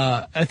 Right.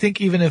 I think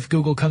even if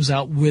Google comes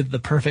out with the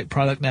perfect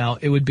product now,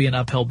 it would be an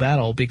uphill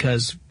battle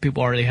because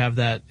people already have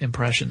that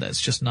impression that it's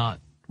just not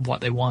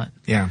what they want.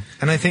 Yeah.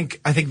 And I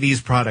think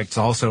these products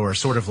also are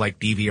sort of like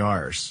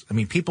DVRs. I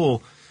mean,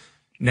 people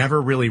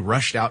never really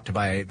rushed out to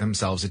buy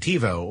themselves a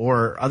TiVo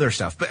or other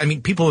stuff. But I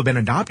mean, people have been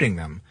adopting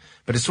them,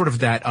 but it's sort of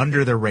that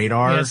under the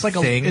radar it's like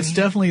thing. It's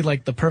definitely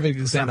like the perfect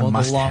example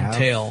of the long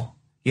tail.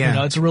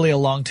 Yeah. It's really a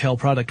long tail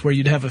product where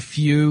you'd have a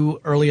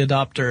few early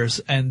adopters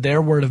and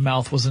their word of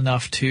mouth was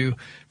enough to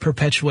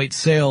perpetuate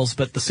sales,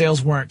 but the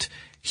sales weren't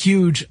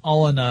huge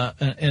all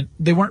and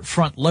they weren't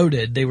front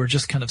loaded. They were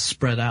just kind of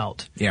spread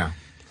out. Yeah.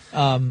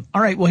 All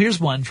right. Well, here's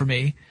one for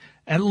me.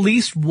 At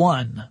least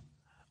one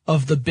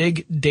of the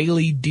big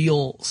daily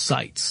deal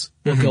sites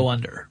will go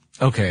under.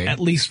 Okay. At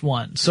least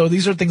one. So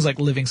these are things like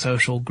Living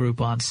Social,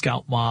 Groupon,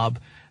 Scout Mob.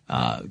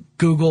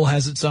 Google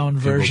has its own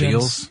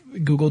versions.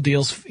 Google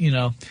Deals,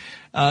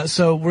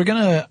 so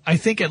I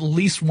think at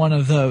least one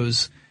of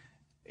those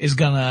is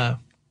gonna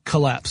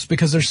collapse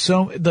because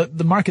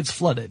the market's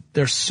flooded.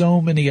 There's so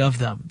many of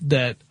them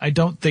that I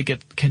don't think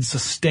it can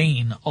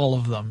sustain all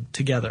of them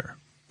together.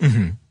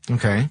 Mm-hmm.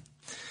 Okay.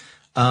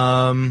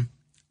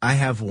 I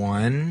have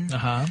one.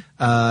 Uh-huh.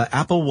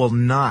 Apple will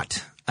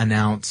not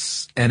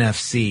announce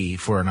NFC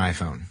for an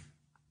iPhone.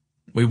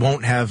 We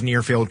won't have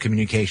near field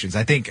communications.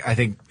 I think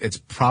it's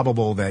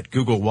probable that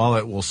Google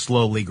Wallet will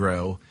slowly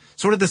grow.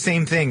 sort of the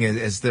same thing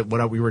as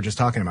what we were just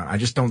talking about. I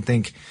just don't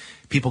think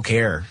people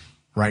care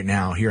right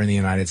now here in the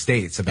United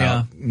States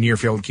about near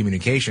field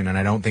communication. And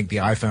I don't think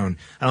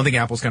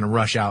Apple's going to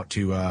rush out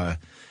to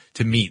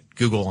meet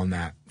Google on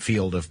that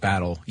field of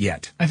battle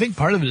yet. I think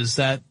part of it is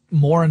that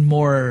more and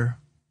more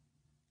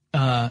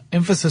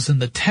emphasis in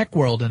the tech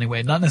world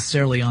anyway, not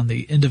necessarily on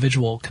the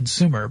individual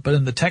consumer, but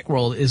in the tech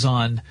world is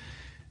on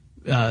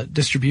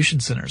distribution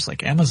centers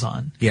like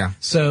Amazon. Yeah.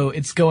 So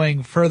it's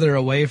going further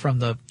away from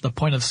the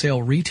point of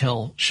sale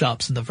retail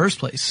shops in the first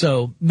place.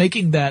 So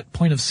making that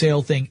point of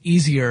sale thing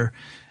easier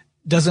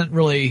doesn't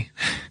really,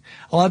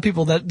 a lot of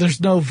people there's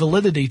no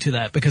validity to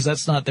that because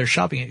that's not their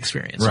shopping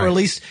experience. Right. Or at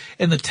least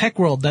in the tech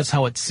world, that's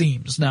how it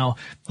seems. Now,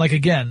 like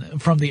again,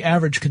 from the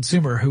average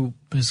consumer who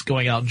is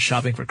going out and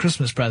shopping for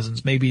Christmas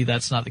presents, maybe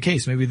that's not the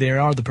case. Maybe they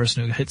are the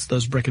person who hits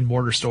those brick and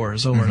mortar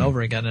stores over and over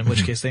again, in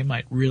which case they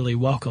might really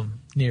welcome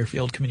near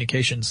field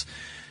communications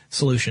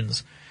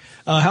solutions.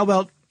 How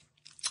about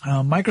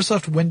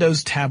Microsoft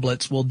Windows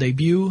tablets will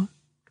debut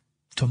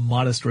to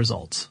modest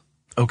results.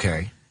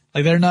 Okay.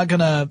 Like they're not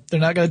gonna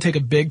take a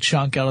big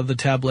chunk out of the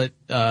tablet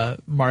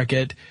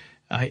market.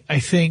 I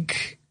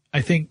think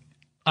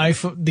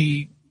iPhone,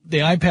 the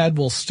iPad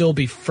will still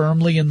be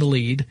firmly in the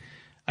lead.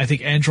 I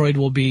think Android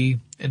will be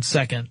in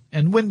second,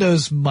 and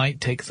Windows might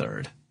take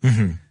third.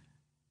 Mm-hmm.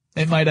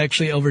 It might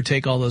actually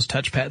overtake all those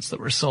touchpads that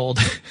were sold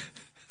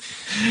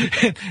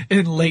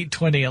in late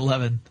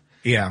 2011.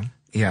 Yeah.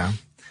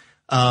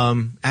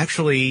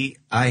 Actually,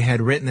 I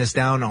had written this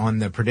down on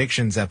the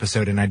predictions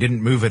episode and I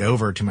didn't move it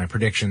over to my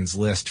predictions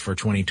list for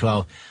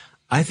 2012.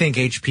 I think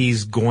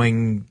HP's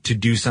going to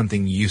do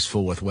something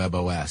useful with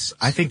WebOS.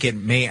 I think it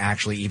may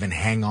actually even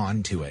hang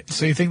on to it.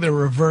 So you think they're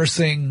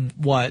reversing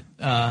what,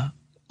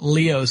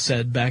 Leo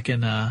said back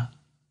in,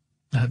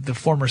 the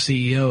former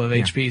CEO of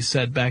HP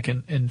said back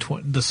in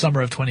the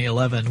summer of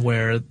 2011,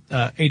 where,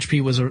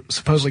 HP was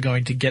supposedly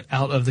going to get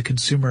out of the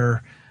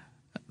consumer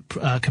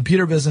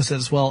computer business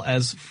as well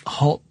as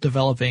halt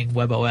developing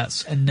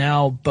WebOS. And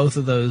now both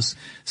of those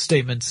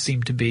statements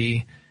seem to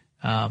be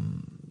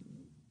in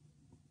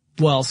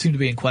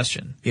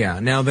question. Yeah.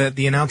 Now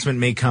the announcement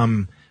may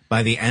come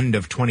by the end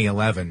of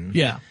 2011.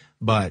 Yeah.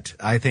 But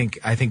I think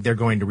they're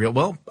going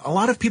to a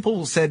lot of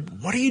people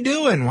said, what are you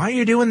doing? Why are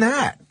you doing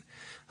that?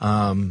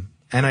 And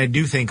I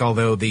do think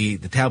although the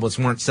tablets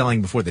weren't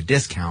selling before the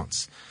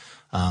discounts,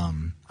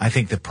 I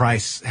think the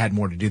price had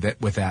more to do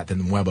with that than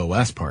the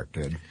WebOS part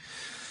did.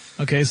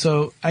 Okay,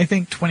 so I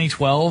think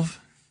 2012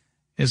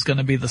 is going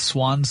to be the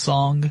swan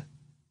song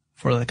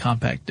for the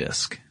compact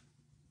disc.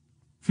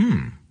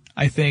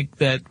 I think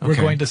that we're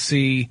going to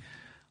see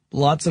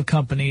lots of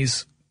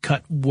companies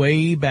cut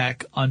way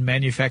back on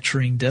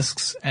manufacturing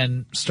discs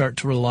and start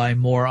to rely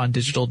more on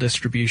digital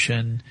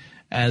distribution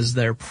as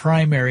their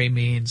primary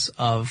means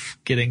of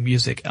getting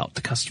music out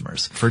to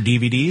customers. For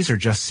DVDs or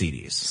just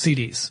CDs?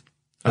 CDs.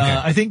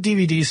 Okay. I think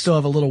DVDs still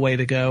have a little way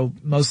to go,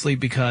 mostly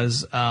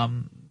because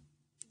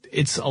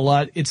it's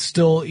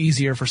still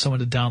easier for someone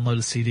to download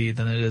a CD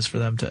than it is for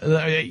them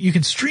to, you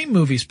can stream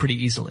movies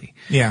pretty easily.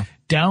 Yeah.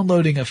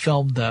 Downloading a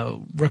film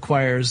though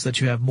requires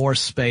that you have more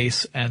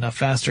space and a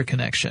faster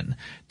connection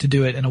to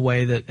do it in a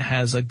way that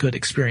has a good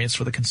experience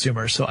for the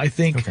consumer. So I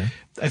think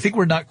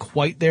we're not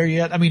quite there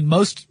yet. I mean,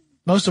 most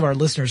of our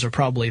listeners are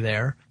probably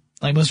there.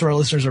 Like most of our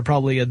listeners are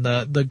probably in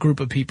the group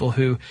of people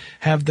who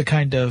have the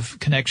kind of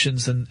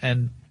connections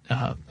and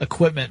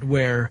equipment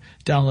where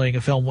downloading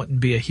a film wouldn't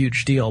be a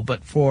huge deal.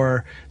 But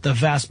for the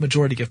vast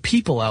majority of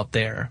people out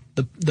there,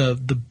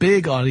 the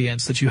big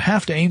audience that you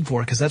have to aim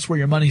for, because that's where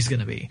your money's going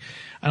to be,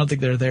 I don't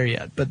think they're there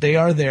yet. But they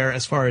are there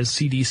as far as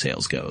CD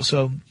sales go.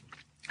 So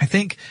I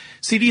think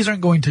CDs aren't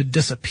going to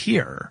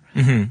disappear,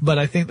 but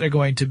I think they're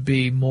going to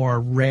be more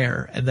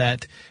rare, and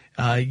that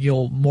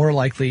you'll more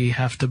likely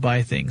have to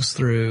buy things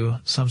through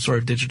some sort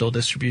of digital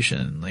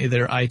distribution,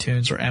 either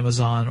iTunes or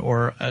Amazon,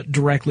 or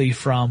directly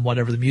from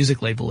whatever the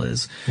music label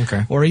is,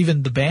 or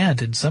even the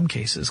band in some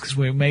cases, because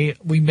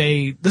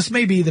this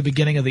may be the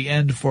beginning of the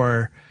end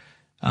for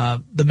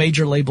the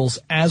major labels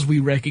as we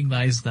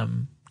recognize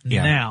them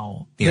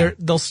now.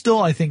 They'll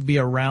still, I think, be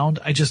around.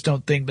 I just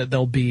don't think that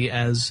they'll be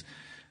as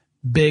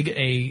big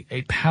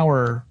a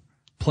power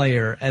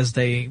player as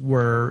they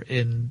were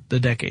in the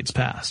decades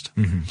past.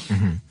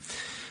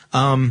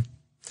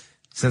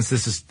 Since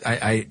this is,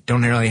 I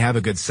don't really have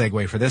a good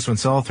segue for this one,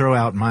 so I'll throw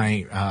out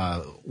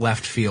my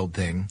left field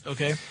thing.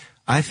 Okay.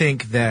 I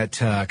think that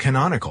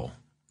Canonical,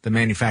 the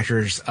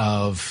manufacturers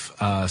of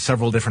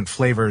several different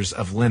flavors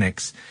of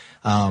Linux,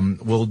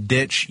 will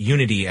ditch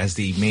Unity as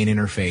the main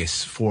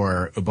interface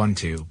for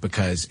Ubuntu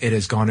because it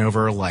has gone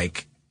over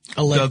like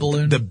a lead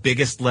balloon, the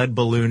biggest lead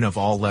balloon of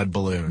all lead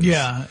balloons.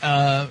 There's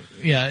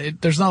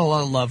not a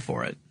lot of love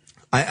for it.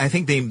 I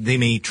think they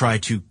may try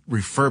to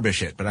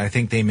refurbish it, but I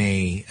think they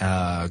may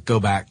go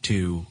back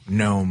to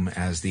GNOME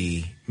as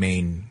the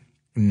main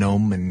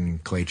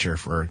nomenclature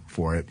for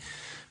it.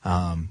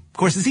 Of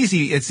course, it's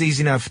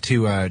easy enough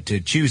to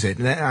choose it,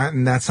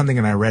 and that's something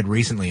that I read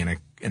recently in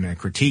a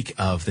critique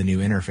of the new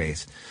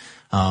interface.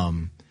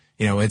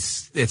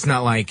 It's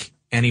not like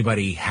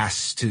anybody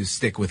has to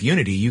stick with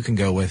Unity. You can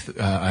go with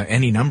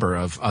any number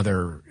of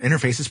other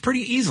interfaces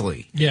pretty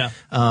easily. Yeah.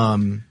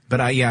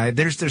 But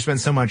there's been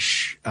so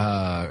much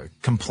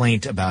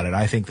complaint about it.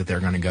 I think that they're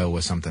going to go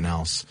with something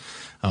else,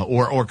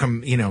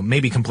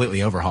 maybe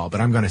completely overhaul.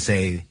 But I'm going to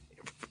say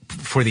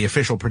for the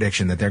official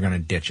prediction that they're going to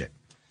ditch it.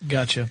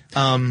 Gotcha.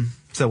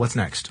 So what's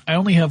next? I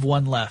only have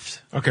one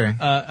left. Okay.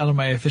 Out of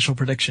my official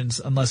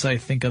predictions, unless I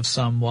think of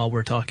some while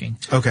we're talking.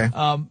 Okay.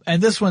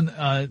 And this one,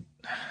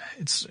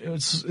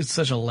 it's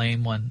such a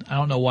lame one. I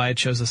don't know why I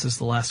chose this as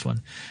the last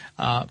one.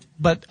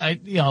 But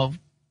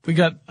we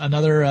got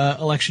another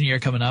election year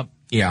coming up.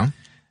 Yeah.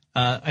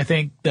 I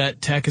think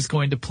that tech is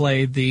going to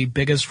play the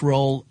biggest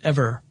role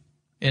ever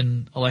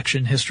in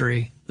election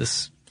history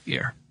this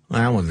year.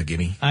 Well, that one's a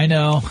gimme. I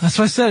know. That's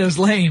what I said. It was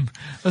lame.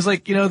 I was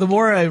like, the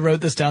more I wrote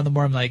this down, the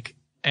more I'm like,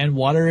 and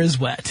water is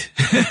wet.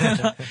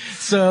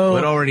 So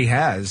it already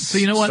has. So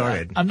you know what?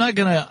 Started. I'm not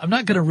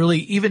gonna really,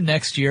 even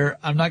next year,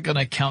 I'm not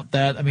gonna count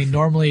that. I mean,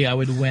 normally I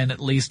would win at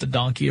least a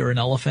donkey or an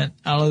elephant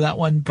out of that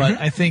one, but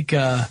I think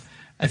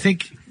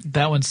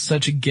that one's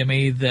such a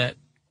gimme that,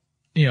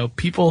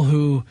 people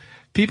who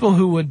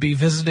would be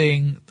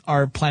visiting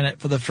our planet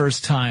for the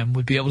first time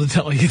would be able to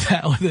tell you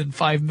that within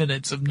 5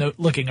 minutes of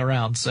looking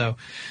around. So,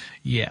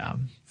 yeah.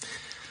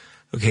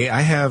 Okay,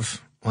 I have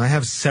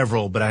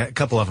several, but a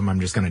couple of them I'm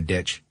just going to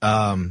ditch.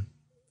 I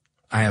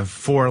have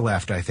 4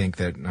 left, I think,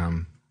 that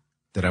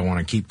I want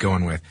to keep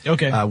going with.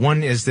 Okay.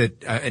 One is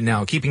that,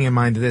 now keeping in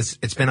mind that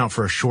it's been out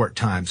for a short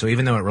time. So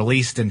even though it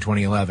released in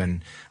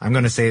 2011, I'm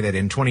going to say that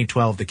in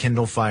 2012, the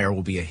Kindle Fire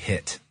will be a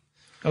hit.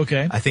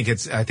 Okay. I think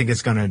it's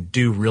going to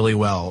do really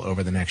well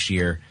over the next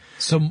year.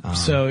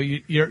 So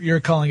you're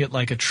calling it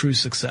like a true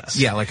success.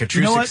 Yeah, like a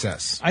true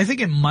success. I think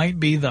it might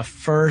be the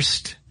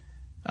first,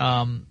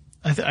 I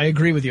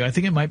agree with you. I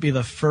think it might be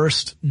the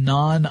first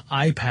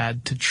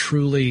non-iPad to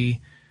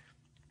truly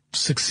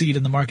succeed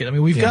in the market. I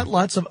mean, we've got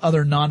lots of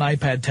other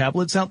non-iPad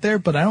tablets out there,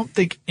 but I don't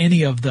think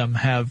any of them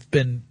have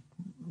been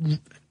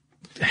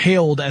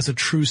hailed as a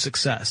true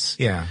success.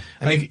 Yeah.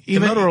 I mean, the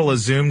Motorola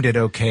Zoom did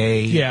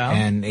okay. Yeah.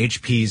 And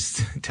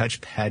HP's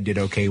touchpad did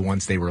okay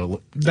once they were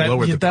lowered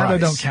the price. That I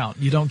don't count.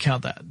 You don't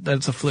count that.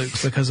 That's a fluke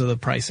because of the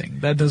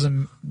pricing. That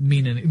doesn't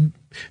mean anything.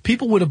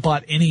 People would have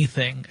bought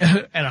anything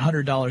at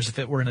 $100 if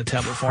it were in a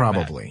tablet format.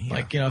 Probably. Yeah.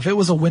 Like, if it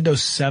was a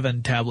Windows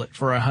 7 tablet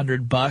for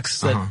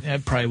 $100, I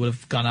probably would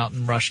have gone out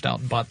and rushed out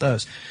and bought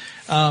those.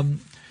 But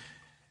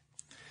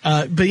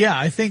yeah,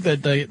 I think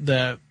that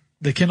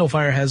the Kindle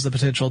Fire has the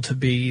potential to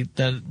be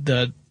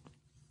the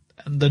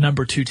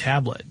number 2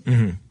 tablet.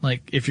 Mm-hmm.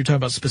 Like, if you're talking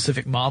about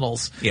specific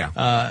models.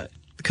 Yeah.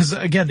 Because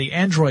again, the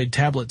Android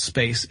tablet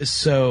space is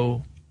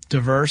so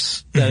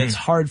diverse that it's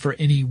hard for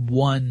any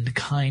one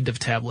kind of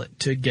tablet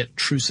to get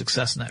true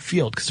success in that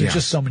field because there's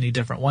just so many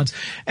different ones.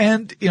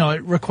 And,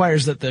 it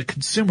requires that the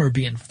consumer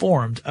be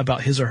informed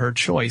about his or her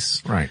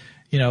choice. Right.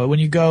 When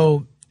you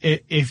go,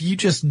 if you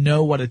just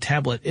know what a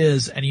tablet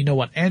is and you know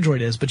what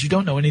Android is, but you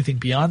don't know anything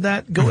beyond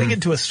that, going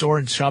into a store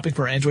and shopping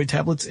for Android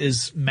tablets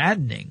is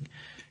maddening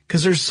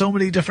because there's so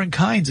many different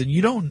kinds and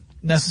you don't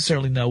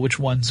necessarily know which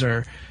ones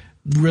are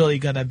really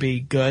going to be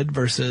good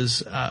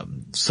versus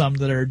some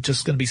that are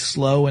just going to be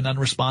slow and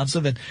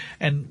unresponsive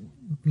and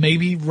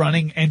maybe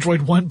running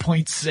Android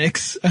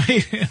 1.6. I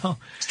mean,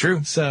 It's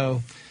true.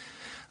 So,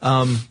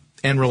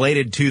 and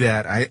related to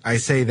that, I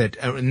say that,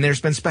 and there's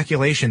been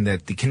speculation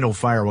that the Kindle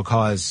Fire will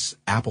cause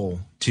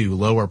Apple to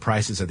lower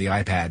prices of the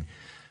iPad.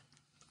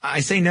 I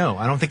say no.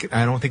 I don't think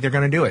they're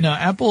going to do it. No,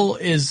 Apple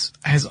has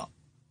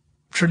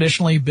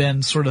traditionally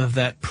been sort of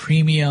that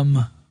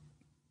premium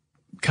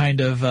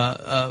kind of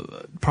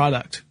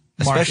product,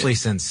 especially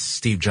since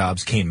Steve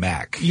Jobs came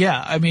back.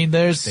 Yeah, I mean,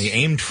 they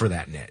aimed for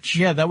that niche.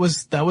 Yeah,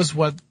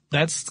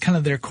 that's kind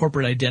of their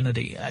corporate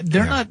identity.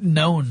 They're not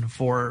known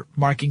for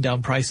marking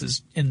down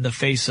prices in the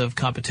face of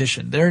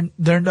competition.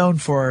 They're known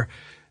for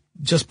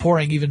just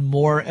pouring even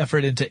more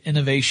effort into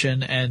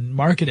innovation and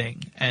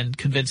marketing and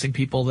convincing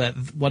people that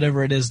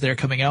whatever it is they're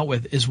coming out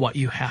with is what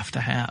you have to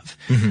have.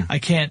 Mm-hmm. I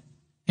can't,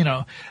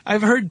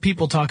 I've heard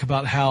people talk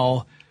about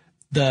how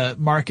the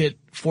market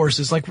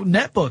forces, like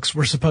netbooks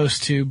were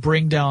supposed to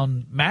bring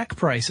down Mac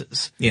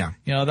prices. Yeah.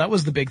 That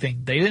was the big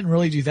thing. They didn't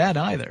really do that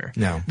either.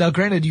 No. Now,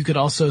 granted, you could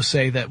also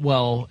say that,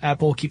 well,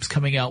 Apple keeps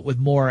coming out with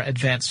more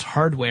advanced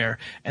hardware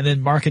and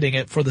then marketing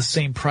it for the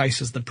same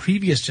price as the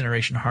previous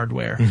generation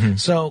hardware. Mm-hmm.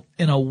 So,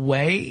 in a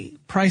way,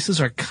 prices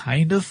are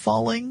kind of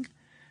falling,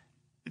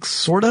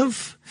 sort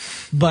of,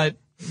 but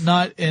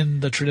not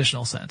in the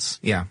traditional sense.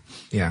 Yeah.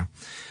 Yeah.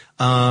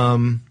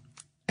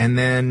 And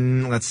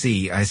then, let's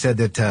see, I said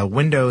that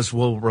Windows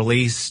will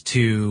release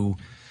to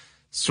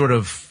sort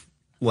of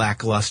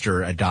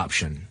lackluster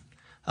adoption.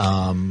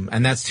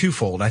 And that's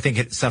twofold. I think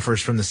it suffers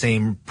from the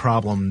same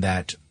problem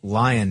that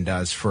Lion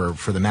does for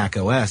the Mac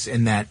OS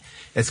in that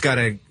it's got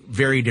a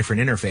very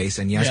different interface.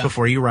 And yes,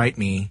 before you write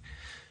me,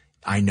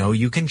 I know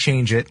you can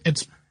change it.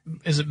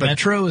 Is it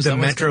Metro? Is the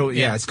Metro?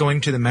 It's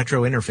going to the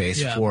Metro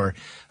interface for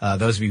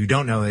those of you who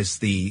don't know. Is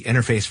the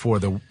interface for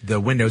the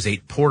Windows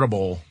 8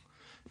 portable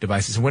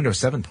devices and Windows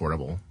 7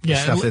 portable. Yeah,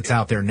 The stuff that's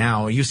out there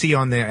now. You see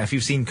if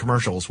you've seen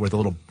commercials with the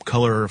little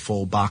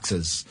colorful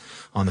boxes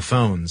on the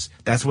phones,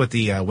 that's what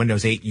the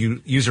Windows 8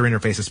 user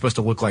interface is supposed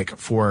to look like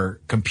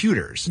for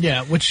computers.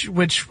 Yeah, which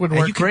would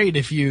work great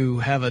if you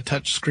have a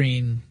touch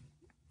screen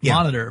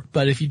monitor.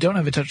 But if you don't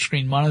have a touch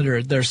screen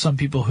monitor, there's some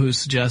people who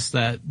suggest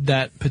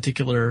that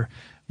particular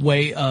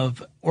way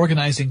of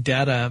organizing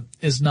data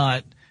is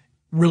not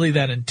really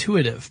that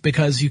intuitive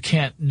because you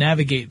can't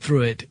navigate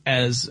through it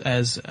as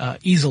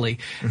easily.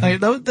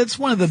 Mm-hmm. That's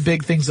one of the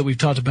big things that we've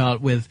talked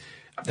about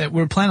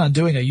we're planning on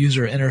doing a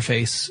user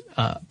interface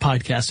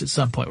podcast at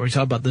some point where we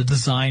talk about the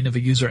design of a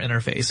user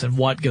interface and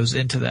what goes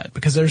into that,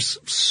 because there's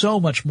so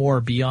much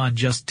more beyond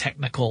just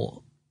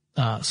technical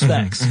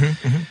specs.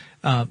 Mm-hmm, mm-hmm.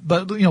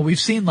 But we've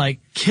seen like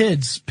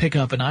kids pick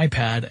up an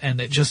iPad and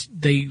it just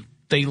they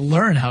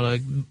learn how to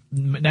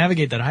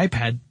navigate that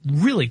iPad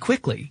really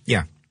quickly.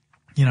 Yeah.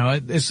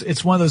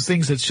 It's one of those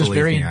things that's just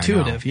very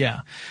intuitive.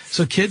 Yeah.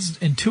 So kids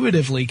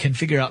intuitively can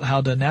figure out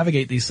how to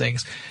navigate these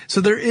things.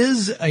 So there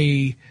is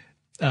an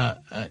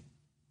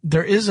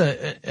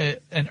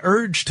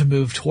urge to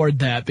move toward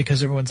that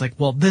because everyone's like,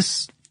 well,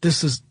 there's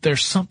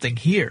something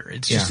here.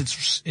 It's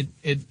just,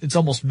 it's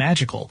almost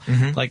magical,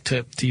 mm-hmm. like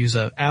to use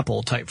a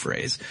Apple type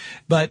phrase.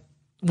 But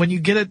when you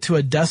get it to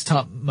a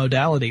desktop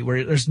modality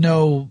where there's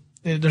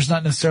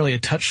not necessarily a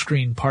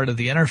touchscreen part of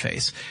the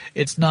interface,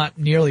 it's not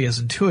nearly as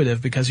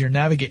intuitive because you're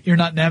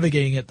not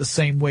navigating it the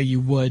same way you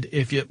would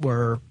if it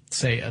were,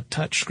 say, a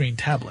touchscreen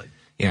tablet.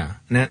 Yeah.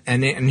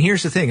 And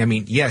here's the thing. I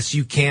mean, yes,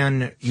 you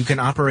can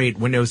operate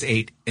Windows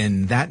 8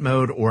 in that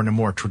mode or in a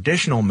more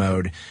traditional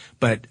mode,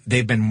 but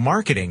they've been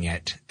marketing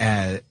it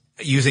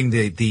using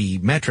the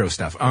Metro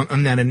stuff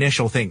on that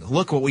initial thing.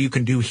 Look what you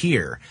can do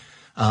here.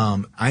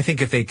 I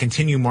think if they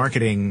continue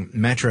marketing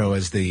Metro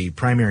as the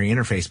primary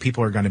interface,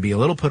 people are going to be a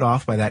little put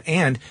off by that,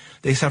 and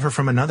they suffer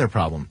from another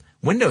problem.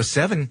 Windows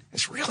 7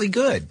 is really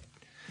good.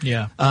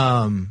 Yeah.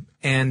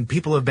 And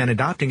people have been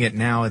adopting it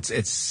now.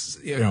 It's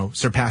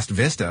surpassed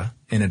Vista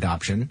in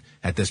adoption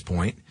at this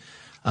point.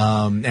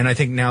 And I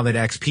think now that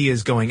XP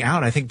is going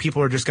out, I think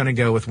people are just going to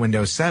go with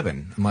Windows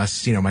 7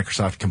 unless,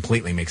 Microsoft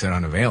completely makes it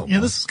unavailable.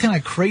 Yeah, this is kind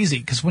of crazy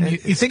because when you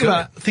think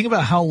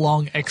about how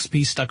long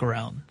XP stuck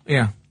around.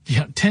 Yeah.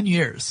 10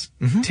 years.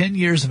 Mm-hmm. 10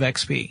 years of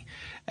XP.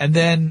 And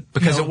then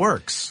because it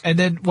works. And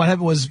then what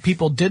happened was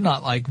people did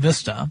not like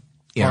Vista.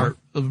 Yeah.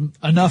 Or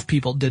enough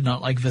people did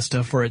not like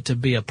Vista for it to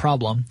be a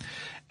problem.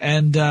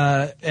 And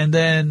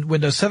then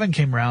Windows 7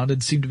 came around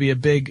and seemed to be a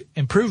big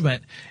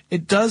improvement.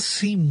 It does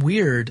seem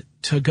weird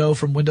to go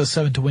from Windows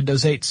 7 to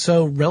Windows 8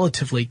 so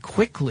relatively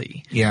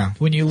quickly. Yeah.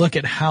 When you look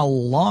at how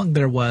long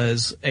there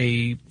was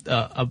a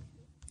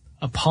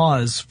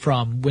pause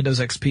from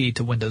Windows XP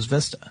to Windows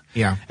Vista.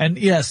 Yeah. And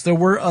yes, there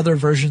were other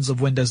versions of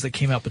Windows that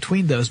came out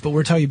between those, but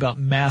we're talking about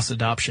mass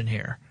adoption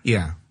here.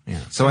 Yeah.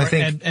 Yeah. So I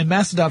think and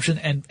mass adoption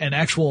and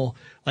actual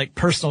like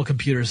personal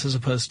computers as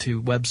opposed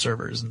to web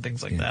servers and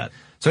things like that.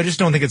 So I just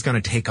don't think it's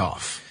going to take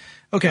off.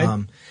 Okay.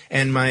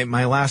 And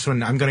my last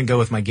one, I'm going to go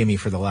with my gimme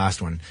for the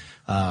last one.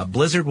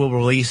 Blizzard will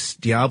release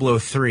Diablo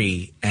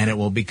 3 and it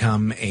will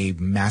become a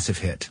massive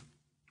hit.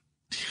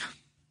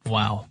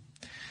 Wow.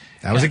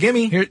 That was a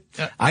gimme. Here,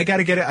 I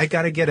gotta get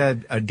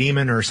a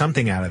demon or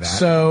something out of that.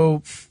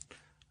 So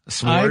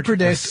Sword, I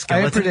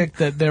predict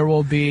that there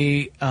will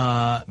be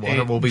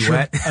water will be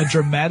wet. A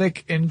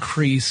dramatic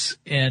increase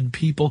in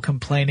people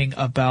complaining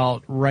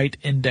about right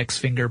index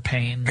finger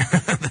pain.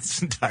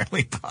 That's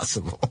entirely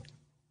possible.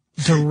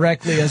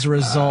 Directly as a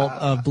result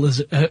of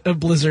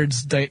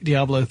Blizzard's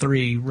Diablo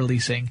 3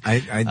 releasing.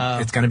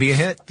 It's going to be a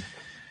hit.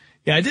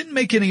 Yeah, I didn't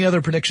make any other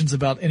predictions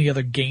about any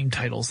other game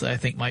titles that I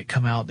think might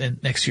come out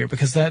next year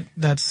because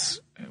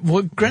that's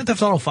Grand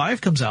Theft Auto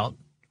 5 comes out.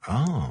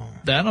 Oh.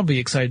 That'll be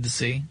excited to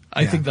see.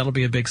 I think that'll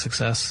be a big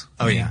success.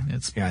 Oh, yeah.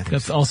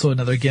 That's also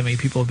another gimme.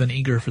 People have been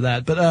eager for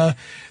that. But,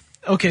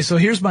 okay, so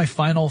here's my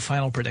final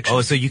prediction.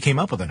 Oh, so you came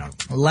up with another.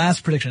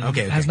 Last prediction.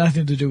 Okay. It has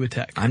nothing to do with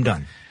tech. I'm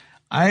done.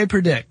 I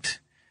predict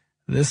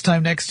this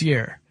time next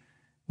year,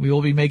 we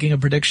will be making a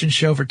prediction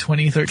show for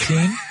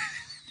 2013.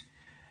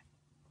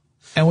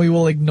 And we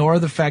will ignore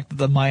the fact that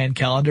the Mayan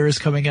calendar is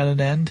coming at an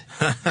end.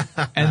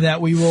 And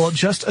that we will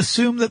just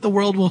assume that the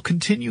world will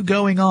continue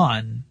going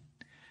on.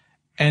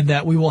 And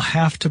that we will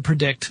have to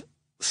predict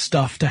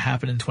stuff to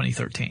happen in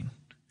 2013.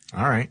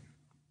 All right.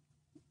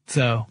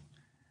 So,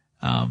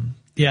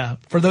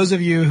 for those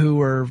of you who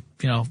were,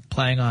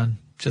 planning on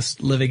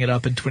just living it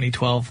up in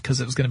 2012 because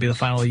it was going to be the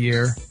final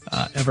year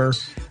ever,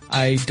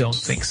 I don't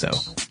think so.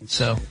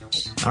 So,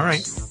 all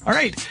right.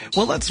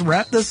 Well, let's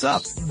wrap this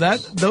up.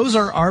 Those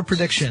are our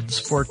predictions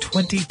for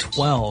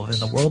 2012 in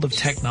the world of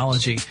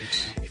technology.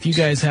 If you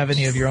guys have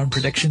any of your own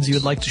predictions you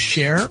would like to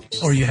share,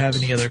 or you have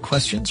any other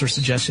questions or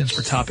suggestions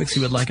for topics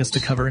you would like us to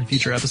cover in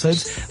future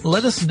episodes,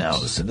 let us know.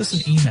 Send us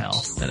an email.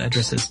 That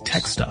address is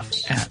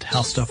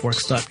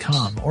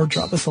techstuff@howstuffworks.com, or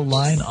drop us a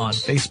line on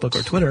Facebook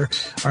or Twitter.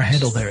 Our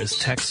handle there is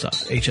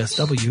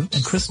techstuffhsw,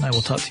 and Chris and I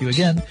will talk to you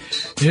again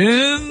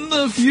in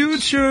the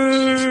future.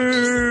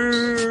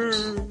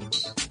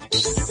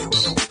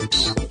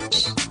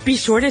 Be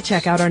sure to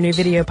check out our new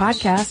video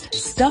podcast,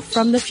 Stuff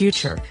from the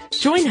Future.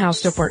 Join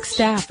HowStuffWorks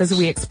staff as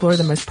we explore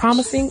the most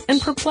promising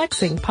and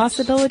perplexing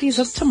possibilities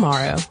of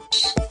tomorrow.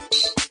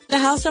 The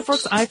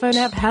HowStuffWorks iPhone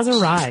app has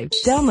arrived.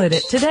 Download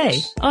it today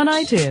on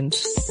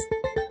iTunes.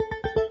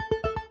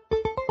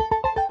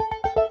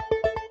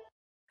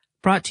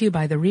 Brought to you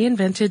by the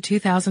reinvented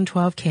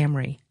 2012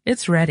 Camry.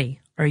 It's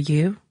ready. Are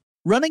you?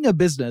 Running a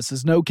business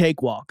is no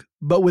cakewalk,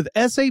 but with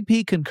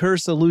SAP Concur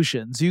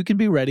Solutions, you can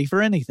be ready for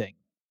anything.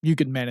 You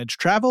can manage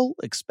travel,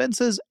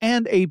 expenses,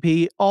 and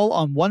AP all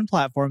on one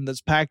platform that's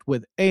packed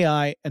with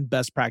AI and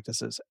best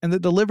practices, and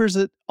that delivers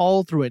it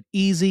all through an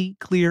easy,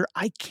 clear,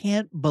 I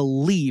can't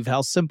believe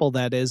how simple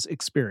that is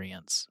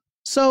experience.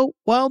 So,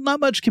 while not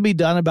much can be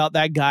done about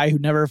that guy who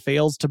never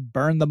fails to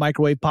burn the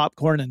microwave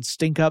popcorn and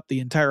stink up the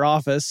entire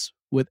office,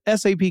 with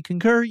SAP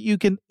Concur, you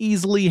can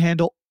easily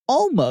handle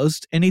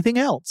almost anything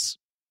else.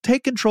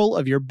 Take control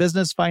of your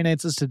business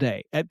finances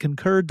today at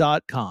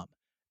Concur.com.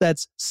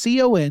 That's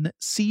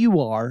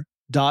CONCUR.com.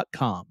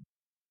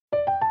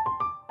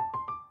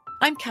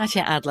 I'm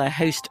Katya Adler,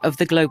 host of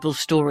The Global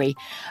Story.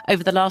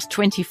 Over the last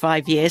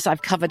 25 years,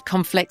 I've covered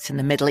conflicts in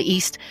the Middle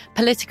East,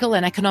 political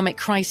and economic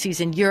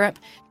crises in Europe,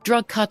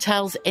 drug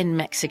cartels in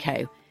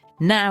Mexico.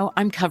 Now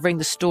I'm covering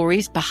the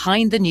stories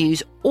behind the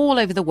news all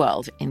over the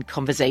world in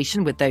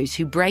conversation with those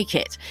who break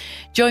it.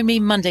 Join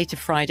me Monday to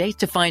Friday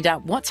to find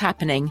out what's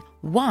happening,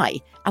 why,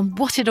 and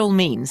what it all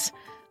means.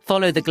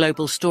 Follow The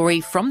Global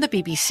Story from the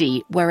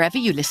BBC wherever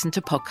you listen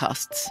to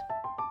podcasts.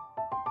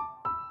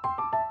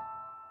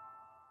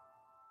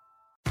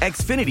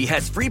 Xfinity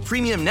has free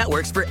premium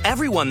networks for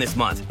everyone this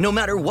month, no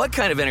matter what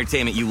kind of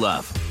entertainment you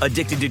love.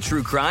 Addicted to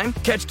true crime?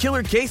 Catch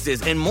killer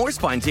cases and more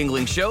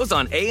spine-tingling shows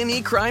on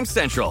A&E Crime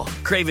Central.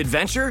 Crave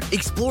adventure?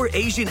 Explore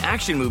Asian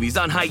action movies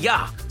on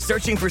Hi-YAH.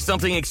 Searching for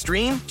something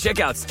extreme? Check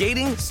out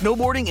skating,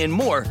 snowboarding, and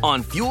more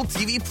on Fuel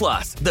TV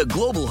Plus, the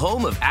global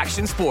home of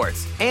action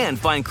sports. And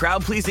find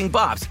crowd-pleasing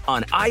bops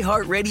on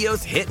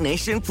iHeartRadio's Hit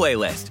Nation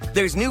playlist.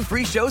 There's new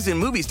free shows and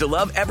movies to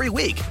love every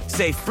week.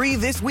 Say free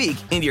this week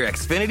in your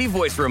Xfinity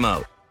voice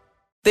remote.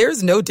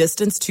 There's no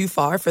distance too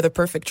far for the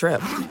perfect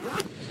trip.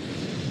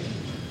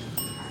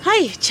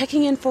 Hi,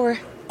 checking in for...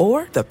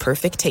 Or the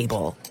perfect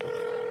table.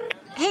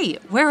 Hey,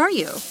 where are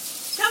you?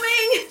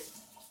 Coming!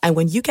 And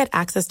when you get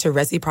access to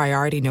Resi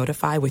Priority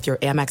Notify with your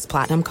Amex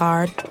Platinum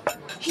card...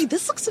 Hey,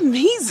 this looks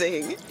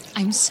amazing.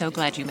 I'm so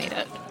glad you made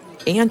it.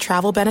 And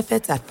travel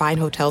benefits at fine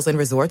hotels and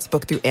resorts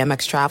booked through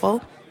Amex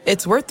Travel,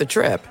 it's worth the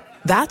trip.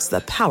 That's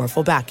the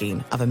powerful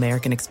backing of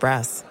American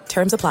Express.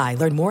 Terms apply.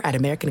 Learn more at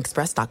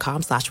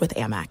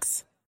americanexpress.com/withAmex.